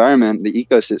within the environment, the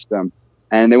ecosystem,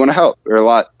 and they want to help, or a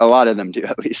lot of them do,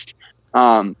 at least.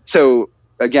 So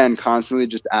again, constantly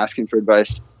just asking for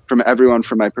advice from everyone,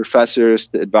 from my professors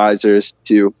to advisors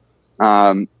to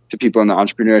people in the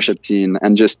entrepreneurship team.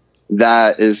 And just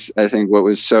that is, I think, what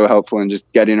was so helpful in just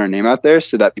getting our name out there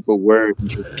so that people were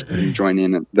interested in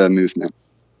joining the movement.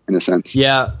 In a sense.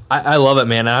 Yeah, I love it,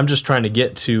 man. I'm just trying to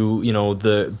get to,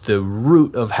 the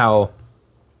root of how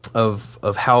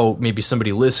maybe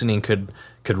somebody listening could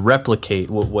replicate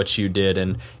what you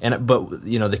did. But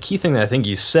the key thing that I think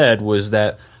you said was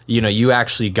that, you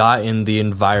actually got in the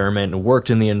environment and worked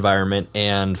in the environment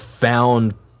and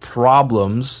found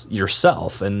problems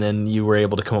yourself, and then you were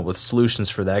able to come up with solutions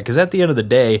for that. Because at the end of the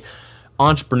day,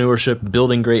 entrepreneurship,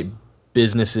 building great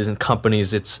businesses and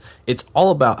companies, it's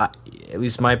all about, at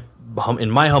least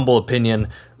in my humble opinion,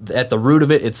 at the root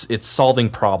of it, it's solving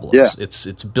problems. Yeah.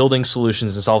 It's building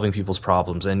solutions and solving people's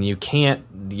problems. And you can't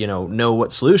know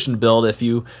what solution to build if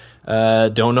you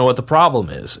don't know what the problem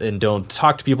is and don't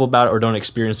talk to people about it or don't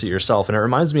experience it yourself. And it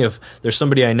reminds me of, there's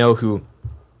somebody I know who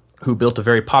built a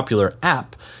very popular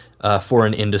app for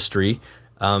an industry.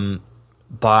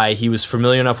 He was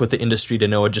familiar enough with the industry to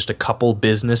know just a couple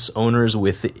business owners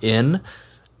within,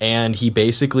 and he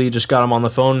basically just got them on the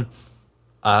phone,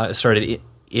 started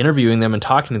interviewing them and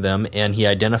talking to them, and he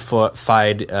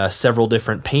identified several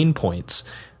different pain points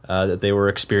that they were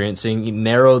experiencing. He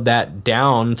narrowed that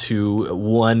down to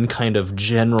one kind of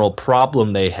general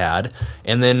problem they had,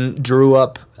 and then drew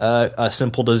up a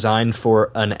simple design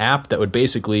for an app that would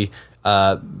basically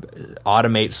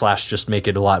automate / just make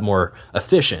it a lot more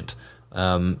efficient.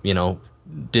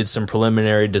 Did some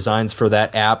preliminary designs for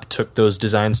that app, took those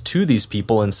designs to these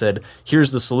people and said,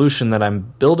 here's the solution that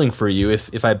I'm building for you.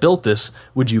 If I built this,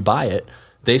 would you buy it?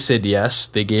 They said yes.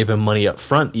 They gave him money up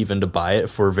front even to buy it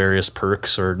for various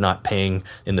perks or not paying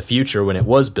in the future when it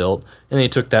was built. And they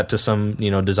took that to some,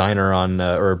 designer on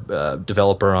or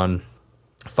developer on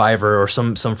Fiverr or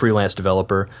some freelance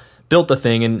developer, built the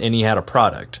thing, and he had a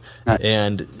product.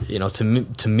 And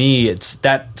to me it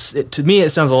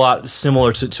sounds a lot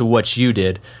similar to what you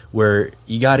did, where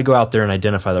you got to go out there and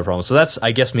identify the problem. So that's,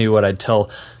 I guess, maybe what I'd tell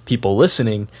people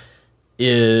listening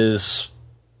is,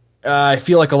 I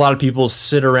feel like a lot of people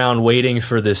sit around waiting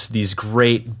for these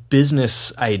great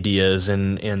business ideas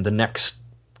and the next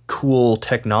cool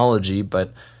technology,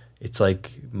 but it's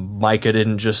like Micah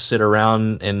didn't just sit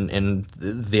around and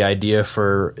the idea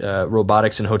for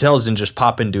robotics in hotels didn't just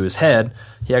pop into his head.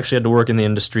 He actually had to work in the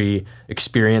industry,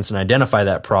 experience and identify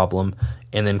that problem,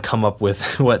 and then come up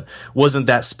with what wasn't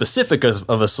that specific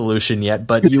of a solution yet,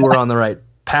 but you were on the right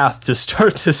path to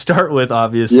start with.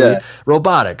 Obviously,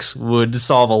 robotics would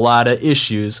solve a lot of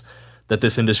issues that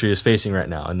this industry is facing right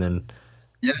now, and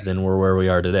then we're where we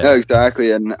are today. No,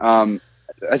 exactly. And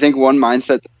I think one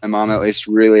mindset that my mom at least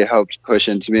really helped push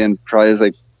into me, and probably is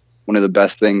like one of the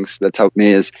best things that's helped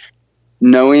me, is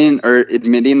knowing or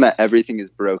admitting that everything is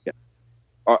broken,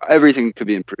 or everything could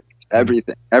be improved.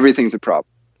 Everything's a problem.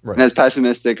 Right. And as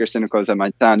pessimistic or cynical as that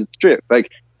might sound, it's true.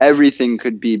 Like, everything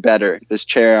could be better. This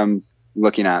chair I'm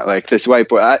looking at, like this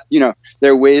whiteboard,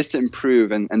 there are ways to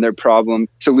improve, and their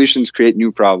solutions create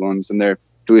new problems, and there are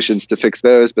solutions to fix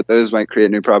those, but those might create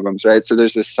new problems, right? So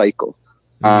there's this cycle.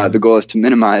 The goal is to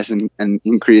minimize and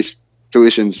increase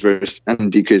solutions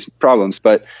and decrease problems,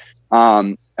 but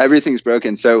everything's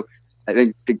broken. So I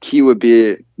think the key would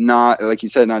be not, like you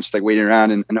said, not just like waiting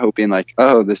around and hoping like,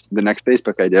 oh, the next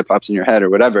Facebook idea pops in your head or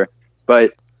whatever,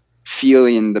 but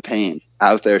feeling the pain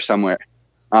out there somewhere,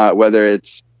 whether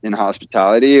it's in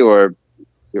hospitality, or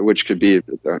which could be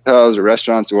hotels or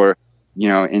restaurants, or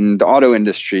in the auto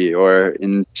industry or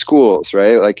in schools,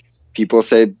 right? Like, people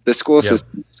say the school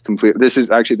system is complete. This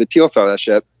is actually the Teal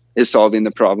Fellowship is solving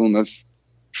the problem of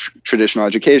traditional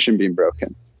education being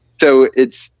broken. So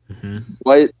it's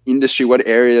what industry, what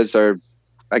areas are,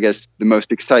 I guess, the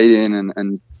most exciting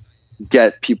and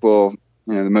get people,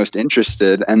 the most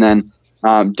interested, and then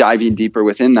diving deeper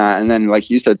within that. And then, like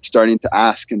you said, starting to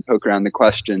ask and poke around the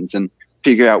questions and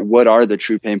figure out what are the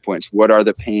true pain points, what are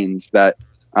the pains that,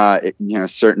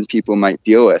 certain people might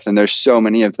deal with. And there's so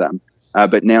many of them.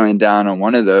 But nailing down on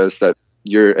one of those that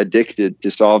you're addicted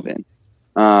to solving.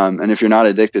 And if you're not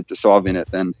addicted to solving it,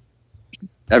 then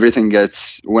everything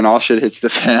when all shit hits the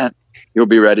fan, you'll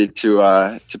be ready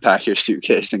to pack your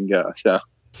suitcase and go. So.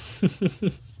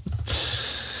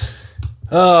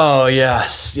 Oh,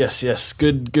 yes.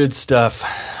 Good stuff.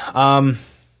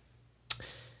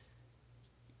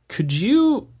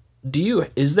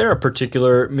 Is there a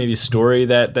particular maybe story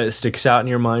that sticks out in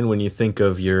your mind when you think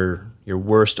of your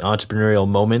worst entrepreneurial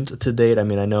moment to date? I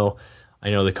mean, I know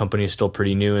the company is still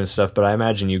pretty new and stuff, but I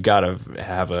imagine you got to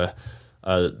have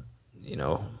a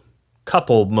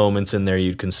couple moments in there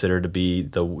you'd consider to be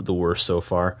the worst so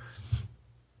far.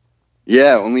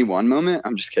 Yeah, only one moment?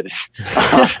 I'm just kidding.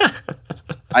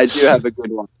 I do have a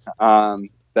good one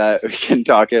that we can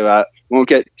talk about. Won't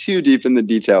get too deep in the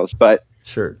details, but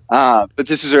sure. But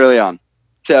this was early on.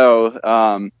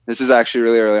 So this is actually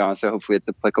really early on, so hopefully it's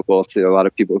applicable to a lot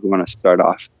of people who want to start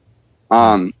off.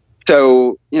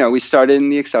 So, we started in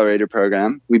the accelerator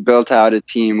program. We built out a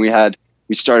team. We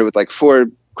started with like 4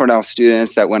 Cornell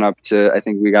students that went up to, I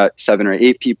think we got 7 or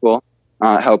 8 people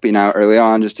helping out early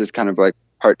on, just as kind of like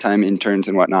part-time interns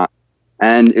and whatnot.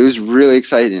 And it was really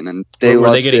exciting. And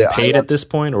were they getting paid at this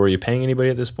point, or were you paying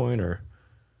anybody at this point, or?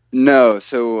 No.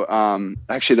 So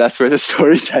actually, that's where the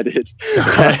story's headed.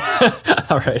 Okay.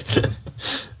 All right.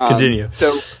 Continue.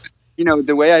 So,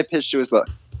 the way I pitched it was, look,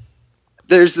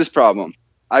 there's this problem.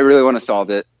 I really want to solve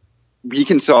it. We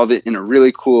can solve it in a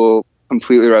really cool,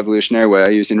 completely revolutionary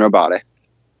way using robotics.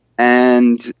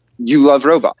 And you love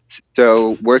robots.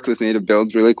 So work with me to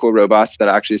build really cool robots that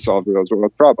actually solve real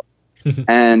world problems.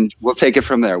 And we'll take it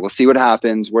from there. We'll see what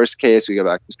happens. Worst case, we go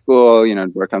back to school,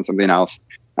 work on something else.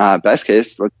 Best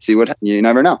case, let's see you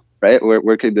never know, right?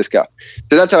 Where could this go?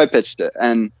 So that's how I pitched it.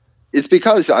 And it's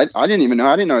because I didn't even know.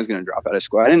 I didn't know I was going to drop out of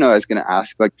school. I didn't know I was going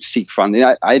to seek funding.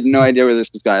 I had no idea where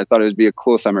this was going. I thought it would be a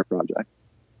cool summer project.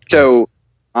 So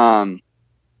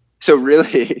So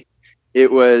really,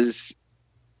 it was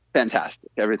fantastic.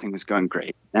 Everything was going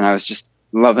great. And I was just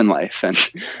loving life. And,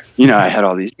 I had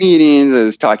all these meetings. I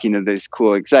was talking to these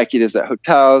cool executives at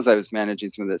hotels. I was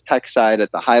managing some of the tech side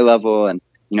at the high level and,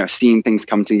 seeing things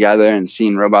come together and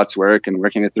seeing robots work and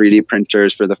working with 3D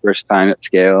printers for the first time at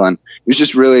scale. And it was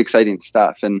just really exciting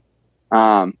stuff. And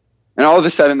all of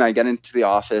a sudden I get into the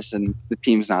office and the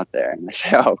team's not there. And I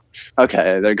say, oh,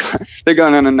 okay, they're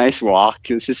going on a nice walk.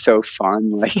 This is so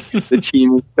fun. Like the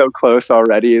team is so close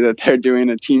already that they're doing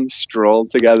a team stroll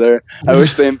together. I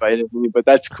wish they invited me, but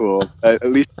that's cool. At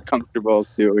least comfortable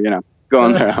to, go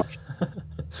on their own.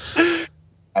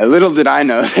 Little did I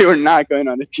know they were not going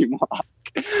on a team walk.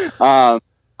 I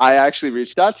actually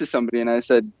reached out to somebody and I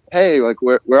said, hey, like,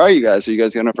 where are you guys? Are you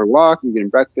guys going for a walk? Are you getting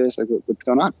breakfast? Like, what's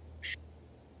going on?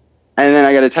 And then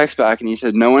I got a text back and he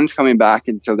said, no one's coming back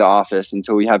into the office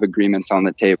until we have agreements on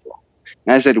the table.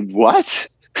 And I said, what?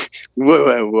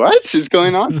 What is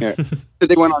going on here? So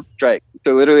they went on strike.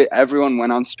 So literally everyone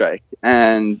went on strike.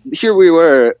 And here we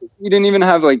were, we didn't even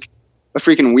have like a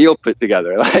freaking wheel put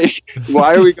together. Like,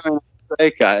 why are we going on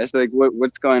strike, guys? Like,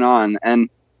 what's going on? And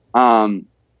I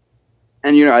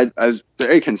was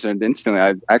very concerned instantly.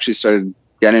 I actually started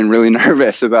getting really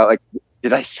nervous about like,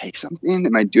 did I say something?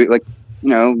 Am I doing like,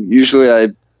 usually I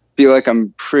feel like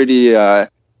I'm pretty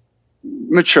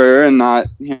mature and not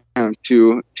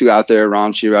too out there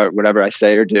raunchy about whatever I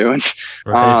say or do. And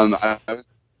Right. I was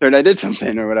scared I did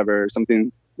something or whatever, or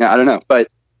something. I don't know. But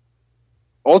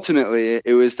ultimately,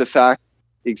 it was the fact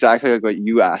exactly like what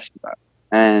you asked about,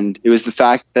 and it was the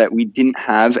fact that we didn't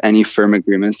have any firm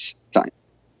agreements signed.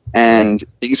 And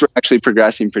things were actually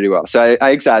progressing pretty well. So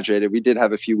I exaggerated. We did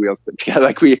have a few wheels put together.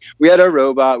 Like we had our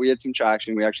robot, we had some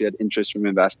traction. We actually had interest from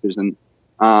investors and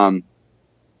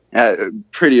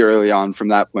pretty early on from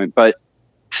that point. But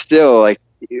still, like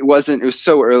it was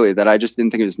so early that I just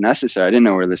didn't think it was necessary. I didn't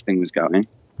know where this thing was going.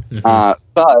 Mm-hmm.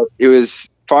 But it was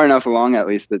far enough along, at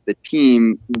least, that the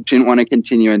team didn't want to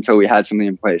continue until we had something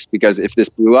in place. Because if this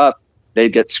blew up,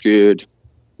 they'd get screwed.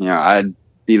 I'd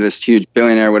be this huge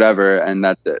billionaire, whatever, and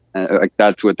that's it. Like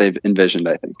that's what they've envisioned,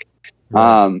 I think.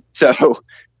 Right. So,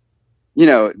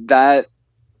 that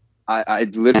I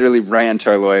literally ran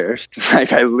to our lawyers.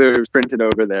 Like I literally sprinted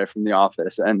over there from the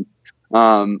office and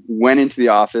went into the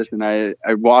office, and I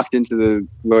walked into the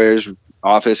lawyer's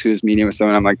office who was meeting with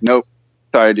someone. I'm like, nope,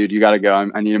 sorry, dude, you got to go.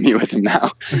 I need to meet with him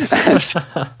now. And sat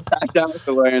down with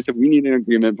the lawyer and said, we need an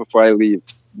agreement before I leave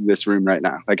this room right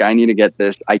now. Like I need to get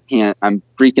this. I can't. I'm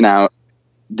freaking out.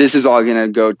 This is all going to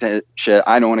go to shit.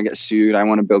 I don't want to get sued. I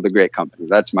want to build a great company.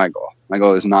 That's my goal. My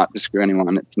goal is not to screw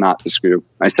anyone. It's not to screw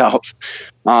myself.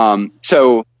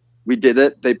 So we did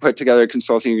it. They put together a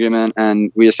consulting agreement,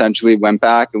 and we essentially went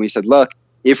back and we said, look,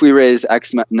 if we raise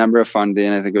X number of funding,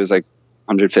 I think it was like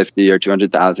 150 or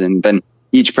 200,000, then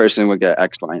each person would get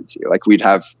X, Y, and Z. Like we'd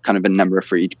have kind of a number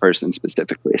for each person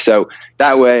specifically. So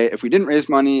that way, if we didn't raise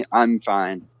money, I'm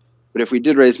fine. But if we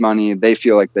did raise money, they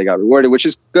feel like they got rewarded, which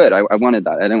is good. I wanted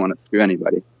that. I didn't want to screw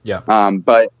anybody. Yeah.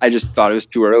 But I just thought it was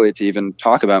too early to even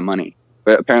talk about money,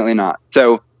 but apparently not.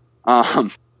 So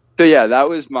yeah, that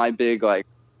was my big like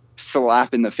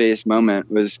slap in the face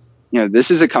moment was, this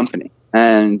is a company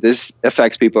and this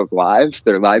affects people's lives,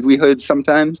 their livelihoods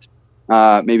sometimes.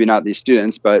 Maybe not these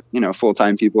students, but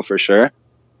full-time people for sure.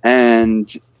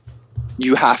 And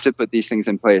you have to put these things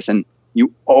in place. And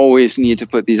you always need to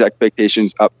put these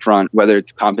expectations up front, whether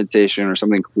it's compensation or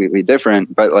something completely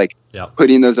different, but like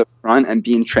putting those up front and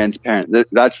being transparent.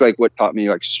 That's like what taught me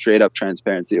like straight up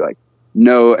transparency. Like,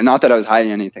 no, not that I was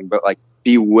hiding anything, but like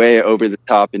be way over the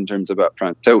top in terms of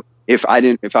upfront. So if I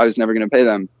was never going to pay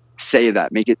them, say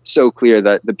that, make it so clear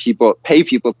that the people pay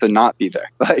people to not be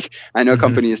there. Like I know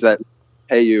companies that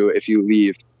pay you if you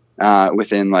leave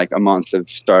within like a month of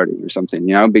starting or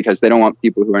something, because they don't want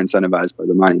people who are incentivized by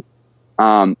the money.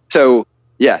 So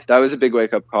yeah, that was a big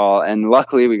wake up call, and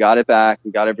luckily we got it back. We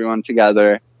got everyone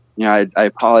together. I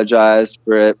apologized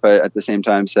for it, but at the same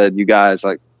time said, you guys,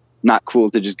 like, not cool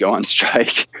to just go on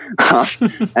strike.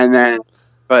 And then,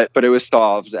 but it was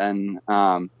solved, and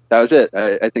that was it.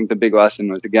 I think the big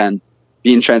lesson was, again,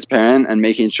 being transparent and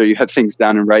making sure you have things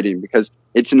down in writing, because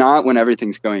it's not when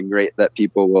everything's going great that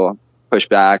people will push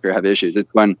back or have issues.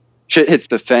 It's when shit hits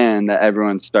the fan that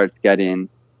everyone starts getting,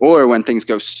 or when things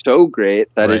go so great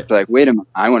that it's like, wait a minute,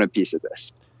 I want a piece of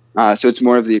this. So it's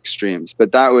more of the extremes.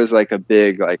 But that was like a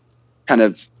big, like, kind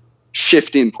of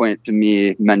shifting point to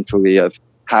me mentally of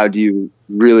how do you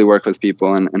really work with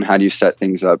people and how do you set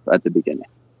things up at the beginning.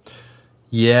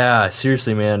 Yeah,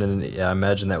 seriously, man. And I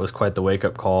imagine that was quite the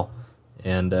wake-up call.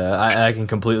 And I can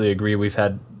completely agree. We've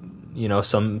had you know,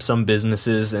 some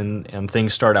businesses and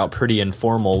things start out pretty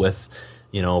informal with,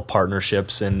 you know,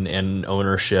 partnerships and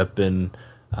ownership and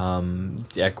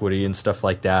equity and stuff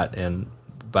like that. And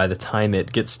by the time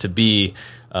it gets to be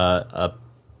a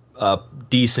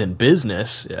decent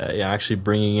business, actually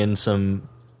bringing in some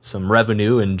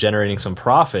revenue and generating some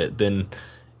profit, then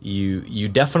you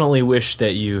definitely wish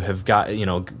that you have got, you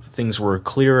know, things were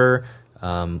clearer,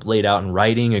 laid out in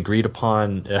writing, agreed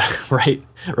upon right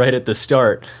at the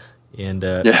start. And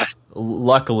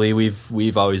luckily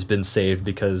we've always been saved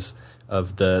because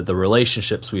of the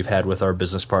relationships we've had with our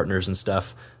business partners and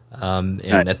stuff. And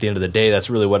at the end of the day, that's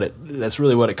really what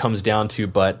it comes down to.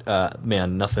 But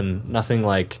man, nothing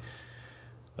like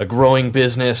a growing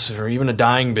business or even a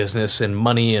dying business, and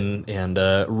money and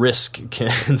risk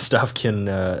and stuff can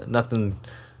nothing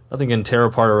can tear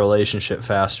apart a relationship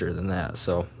faster than that.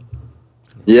 So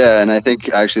yeah, and I think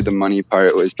actually the money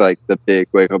part was like the big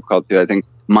wake up call too. I think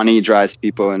money drives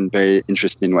people in very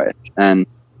interesting ways, and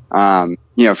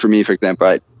you know, for me, for example,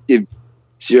 I give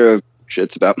zero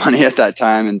shits about money at that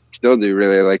time, and still do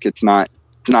really. Like it's not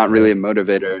really a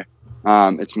motivator.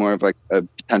 It's more of like a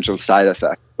potential side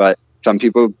effect, but some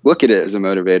people look at it as a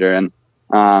motivator. And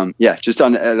just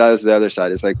on that was the other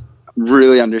side, is like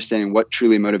really understanding what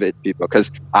truly motivates people,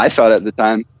 because I thought at the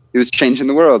time it was changing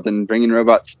the world and bringing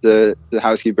robots to the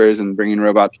housekeepers and bringing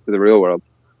robots to the real world,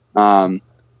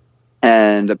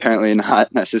 and apparently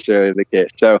not necessarily the case.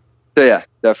 So yeah,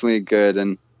 definitely good.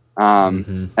 And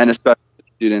and especially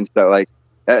students that like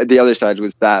the other side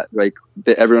was that like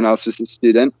everyone else was a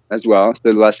student as well,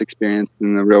 so less experienced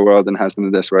in the real world and how some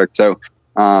of this worked. So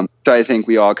I think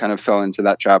we all kind of fell into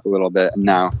that trap a little bit, and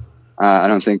now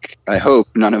I hope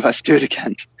none of us do it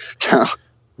again. So.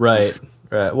 Right.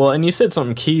 Well, and you said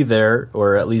something key there,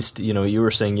 or at least, you know, you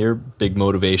were saying your big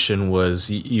motivation was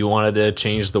you wanted to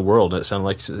change the world. It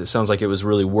sounds like it was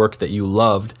really work that you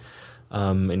loved,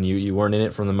 and you weren't in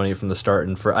it from the start.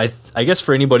 And for I guess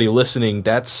for anybody listening,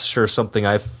 that's sure something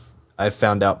I've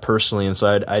found out personally, and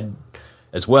so I'd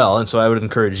as well. And so I would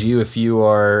encourage you, if you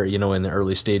are, you know, in the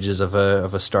early stages of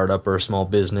a startup or a small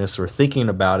business or thinking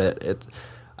about it,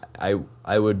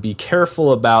 I would be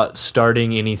careful about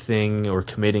starting anything or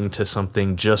committing to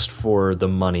something just for the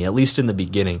money, at least in the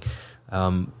beginning.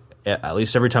 At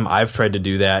least every time I've tried to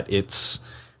do that, it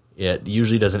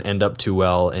usually doesn't end up too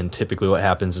well, and typically what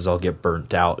happens is I'll get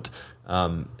burnt out.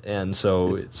 And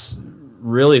so it's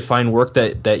really find work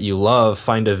that you love,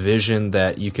 find a vision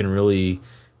that you can really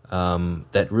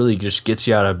that really just gets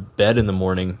you out of bed in the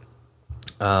morning,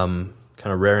 kind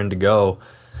of raring to go.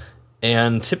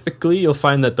 And typically you'll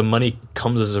find that the money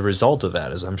comes as a result of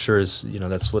that, as I'm sure is, you know,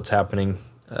 that's what's happening,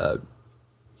 you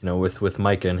know, with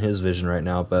Micah and his vision right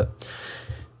now. But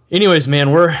anyways,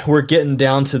 man, we're getting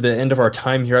down to the end of our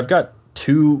time here. I've got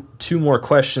two more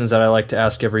questions that I like to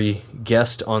ask every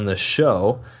guest on the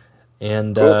show.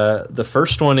 And cool. The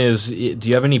first one is, do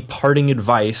you have any parting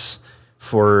advice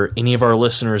for any of our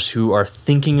listeners who are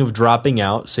thinking of dropping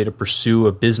out, say to pursue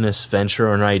a business venture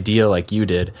or an idea like you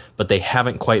did, but they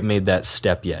haven't quite made that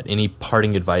step yet? Any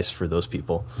parting advice for those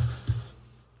people?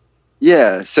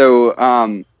 Yeah. So,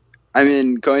 I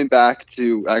mean, going back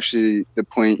to actually the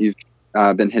point you've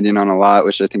been hitting on a lot,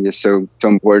 which I think is so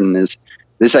important, is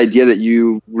this idea that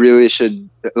you really should,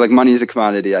 like, money is a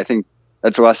commodity. I think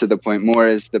that's less of the point. More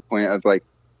is the point of like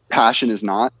passion is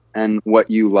not, and what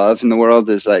you love in the world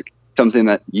is like something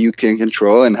that you can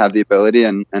control and have the ability,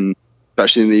 and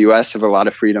especially in the US, have a lot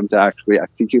of freedom to actually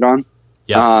execute on.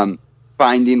 Yeah.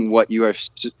 Finding what you are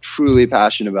truly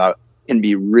passionate about can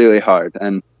be really hard,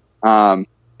 and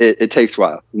it takes a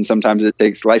while, and sometimes it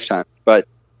takes lifetime, but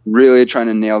really trying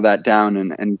to nail that down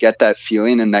and get that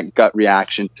feeling and that gut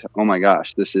reaction to, oh my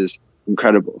gosh, this is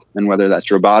incredible. And whether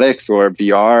that's robotics or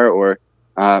VR or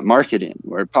marketing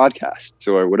or podcasts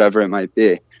or whatever it might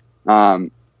be,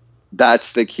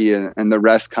 that's the key, and the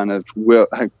rest kind of will,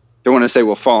 I don't want to say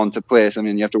will fall into place. I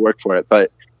mean, you have to work for it,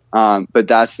 but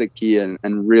that's the key, and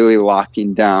really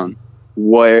locking down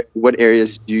what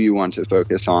areas do you want to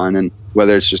focus on, and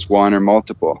whether it's just one or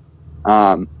multiple,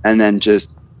 and then just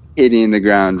hitting the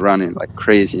ground running like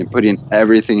crazy and putting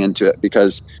everything into it.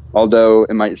 Because although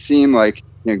it might seem like,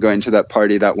 you know, going to that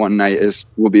party that one night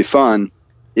will be fun,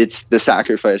 it's the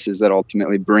sacrifices that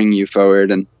ultimately bring you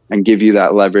forward and give you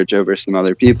that leverage over some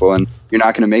other people. And you're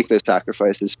not going to make those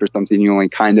sacrifices for something you only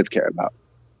kind of care about.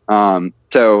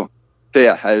 So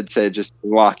yeah, I would say just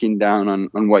locking down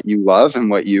on what you love and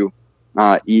what you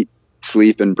eat,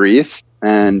 sleep, and breathe.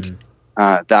 And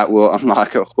that will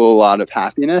unlock a whole lot of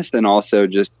happiness, and also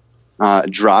just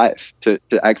drive to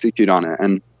execute on it.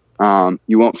 And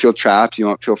you won't feel trapped. You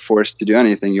won't feel forced to do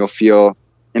anything. You'll feel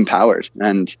empowered.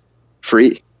 And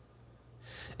free.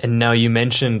 And now you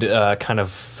mentioned kind of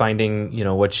finding,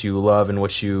 what you love and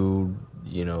what you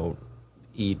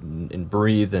eat and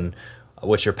breathe and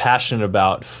what you're passionate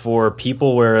about. For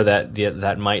people where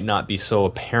that might not be so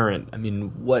apparent, I mean,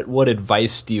 what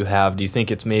advice do you have? Do you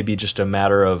think it's maybe just a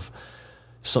matter of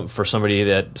for somebody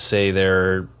that, say,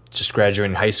 they're just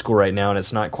graduating high school right now and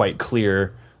it's not quite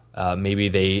clear, maybe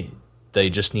they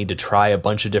just need to try a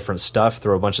bunch of different stuff,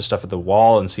 throw a bunch of stuff at the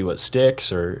wall and see what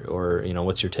sticks, or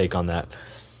what's your take on that?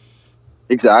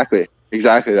 Exactly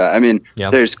that. I mean,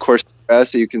 there's Coursera,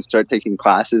 so you can start taking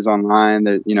classes online.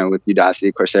 There, with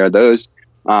Udacity, Coursera, those.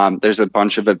 There's a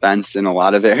bunch of events in a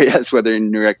lot of areas, whether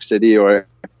in New York City or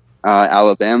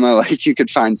Alabama. Like, you could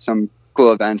find some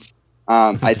cool events.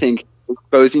 I think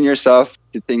exposing yourself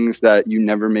to things that you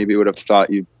never maybe would have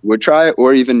thought you would try,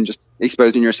 or even just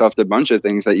exposing yourself to a bunch of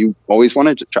things that you always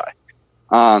wanted to try.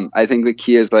 I think the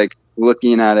key is like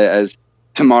looking at it as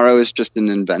tomorrow is just an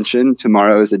invention.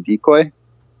 Tomorrow is a decoy.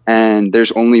 And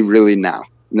there's only really now.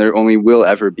 There only will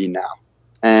ever be now.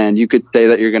 And you could say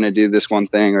that you're going to do this one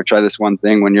thing or try this one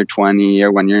thing when you're 20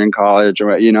 or when you're in college or,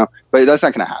 but that's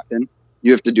not going to happen.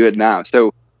 You have to do it now.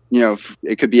 So,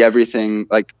 it could be everything,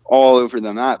 like all over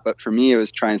the map. But for me, it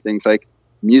was trying things like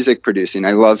music producing.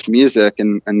 I loved music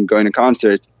and going to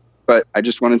concerts, but I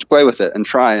just wanted to play with it and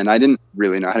try. And I didn't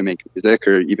really know how to make music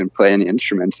or even play any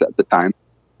instruments at the time.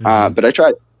 But I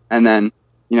tried. And then,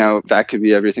 that could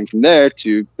be everything from there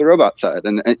to the robot side.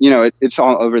 And it's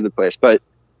all over the place. But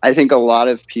I think a lot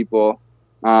of people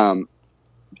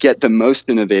get the most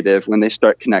innovative when they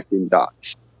start connecting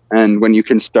dots. And when you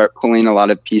can start pulling a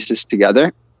lot of pieces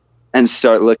together and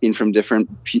start looking from different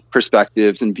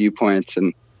perspectives and viewpoints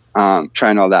and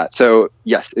trying all that. So,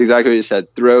 yes, exactly what you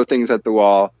said. Throw things at the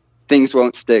wall. Things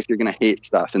won't stick. You're going to hate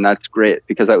stuff. And that's great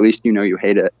because at least you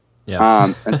hate it.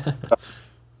 Yeah. And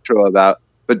about.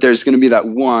 But there's going to be that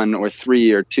one or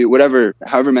three or two,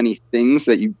 however many things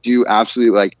that you do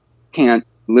absolutely can't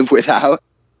live without.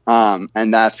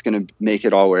 And that's going to make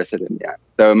it all worth it in the end.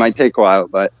 So it might take a while,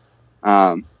 but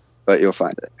you'll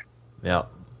find it. Yeah.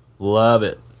 Love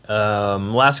it.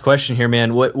 Last question here,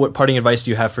 man. What parting advice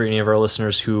do you have for any of our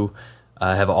listeners who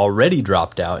have already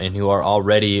dropped out and who are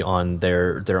already on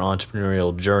their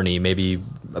entrepreneurial journey, maybe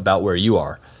about where you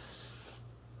are?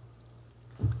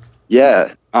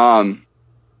 Yeah.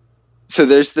 So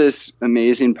there's this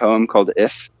amazing poem called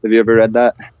If. Have you ever read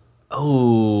that?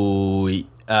 Oh,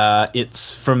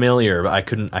 it's familiar, but I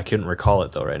couldn't recall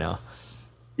it though right now.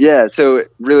 Yeah, so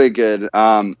really good.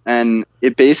 And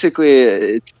it basically,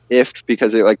 it's if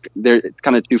because it's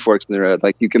kind of two forks in the road.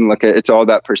 Like, you can look at, it's all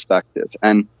about perspective.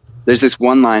 And there's this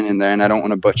one line in there, and I don't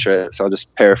want to butcher it, so I'll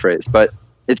just paraphrase. But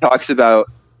it talks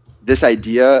about this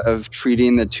idea of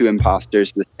treating the two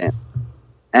imposters the same.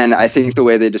 And I think the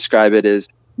way they describe it is,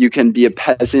 you can be a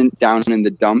peasant down in the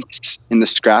dumps, in the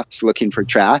scraps, looking for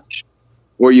trash,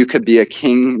 or you could be a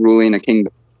king ruling a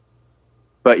kingdom.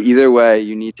 But either way,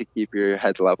 you need to keep your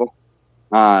head level,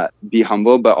 be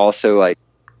humble, but also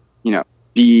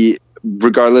be,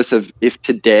 regardless of if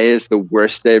today is the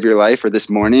worst day of your life or this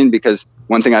morning, because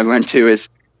one thing I've learned too is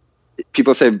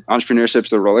people say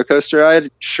entrepreneurship's a roller coaster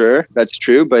ride. Sure, that's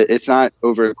true, but it's not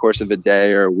over the course of a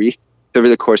day or a week. Over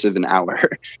the course of an hour.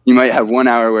 You might have 1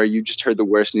 hour where you just heard the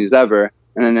worst news ever,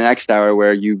 and then the next hour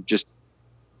where you just,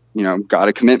 got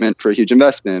a commitment for a huge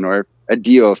investment or a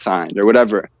deal signed or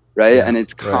whatever, right? Yeah, and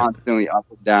it's constantly up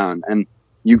and down. And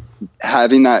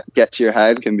having that get to your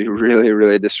head can be really,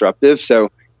 really disruptive.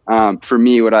 So for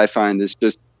me, what I find is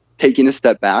just taking a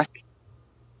step back,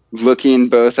 looking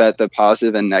both at the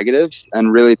positive and negatives,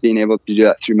 and really being able to do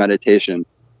that through meditation,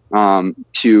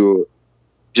 to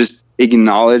just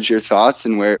acknowledge your thoughts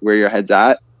and where your head's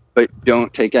at, but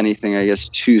don't take anything, I guess,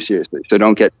 too seriously. So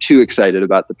don't get too excited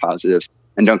about the positives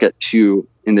and don't get too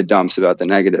in the dumps about the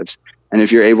negatives. And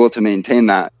if you're able to maintain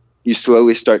that, you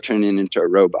slowly start turning into a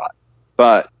robot,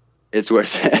 but it's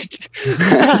worth it.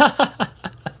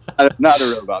 Not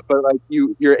a robot, but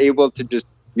you're able to just,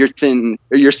 you're thin,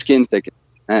 or your skin thickens,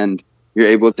 and you're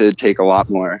able to take a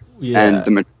lot more. Yeah. And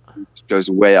the material goes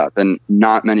way up, and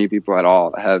not many people at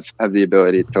all have the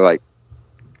ability to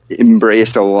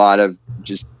embrace a lot of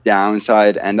just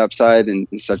downside and upside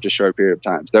in such a short period of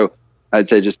time. So I'd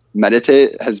say just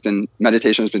meditation has been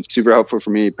super helpful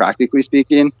for me, practically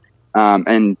speaking,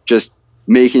 and just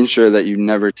making sure that you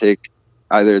never take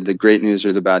either the great news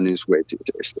or the bad news way too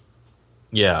seriously.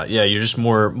 Yeah, you're just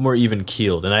more even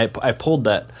keeled. And I pulled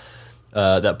that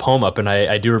poem up, and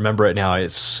I do remember it now.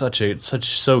 It's so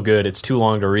good. It's too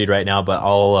long to read right now, but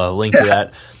I'll link to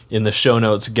that in the show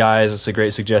notes, guys. It's a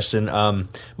great suggestion.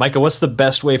 Micah, what's the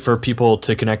best way for people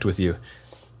to connect with you?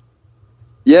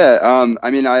 Yeah, I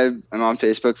mean, I'm on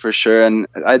Facebook for sure, and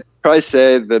I'd probably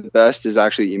say the best is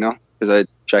actually email because I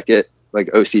check it like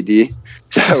OCD.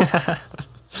 So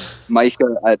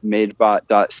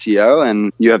Micah@maidbot.co,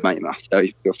 and you have my email, so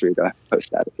you feel free to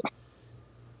post that as well.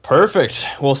 Perfect.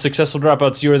 Well, Successful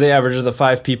Dropouts, you are the average of the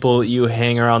 5 people you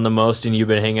hang around the most, and you've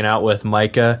been hanging out with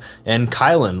Micah and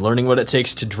Kylan, learning what it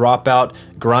takes to drop out,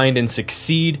 grind, and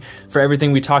succeed. For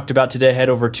everything we talked about today, head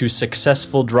over to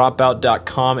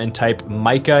successfuldropout.com and type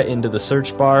Micah into the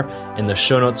search bar, and the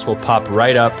show notes will pop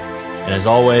right up. And as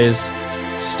always,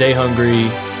 stay hungry,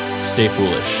 stay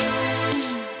foolish.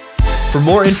 For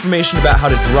more information about how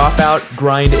to drop out,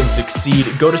 grind, and succeed,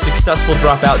 go to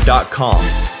successfuldropout.com.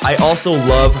 I also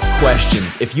love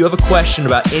questions. If you have a question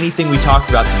about anything we talked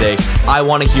about today, I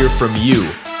want to hear from you.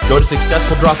 Go to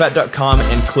successfuldropout.com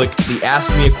and click the Ask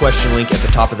Me a Question link at the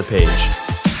top of the page.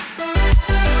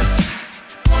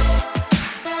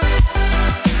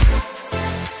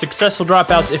 Successful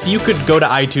Dropouts, if you could go to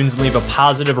iTunes and leave a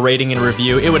positive rating and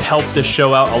review, it would help this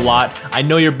show out a lot. I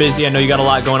know you're busy, I know you got a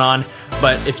lot going on,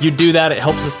 but if you do that, it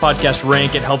helps this podcast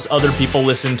rank, it helps other people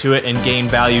listen to it and gain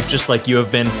value just like you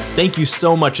have been. Thank you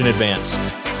so much in advance.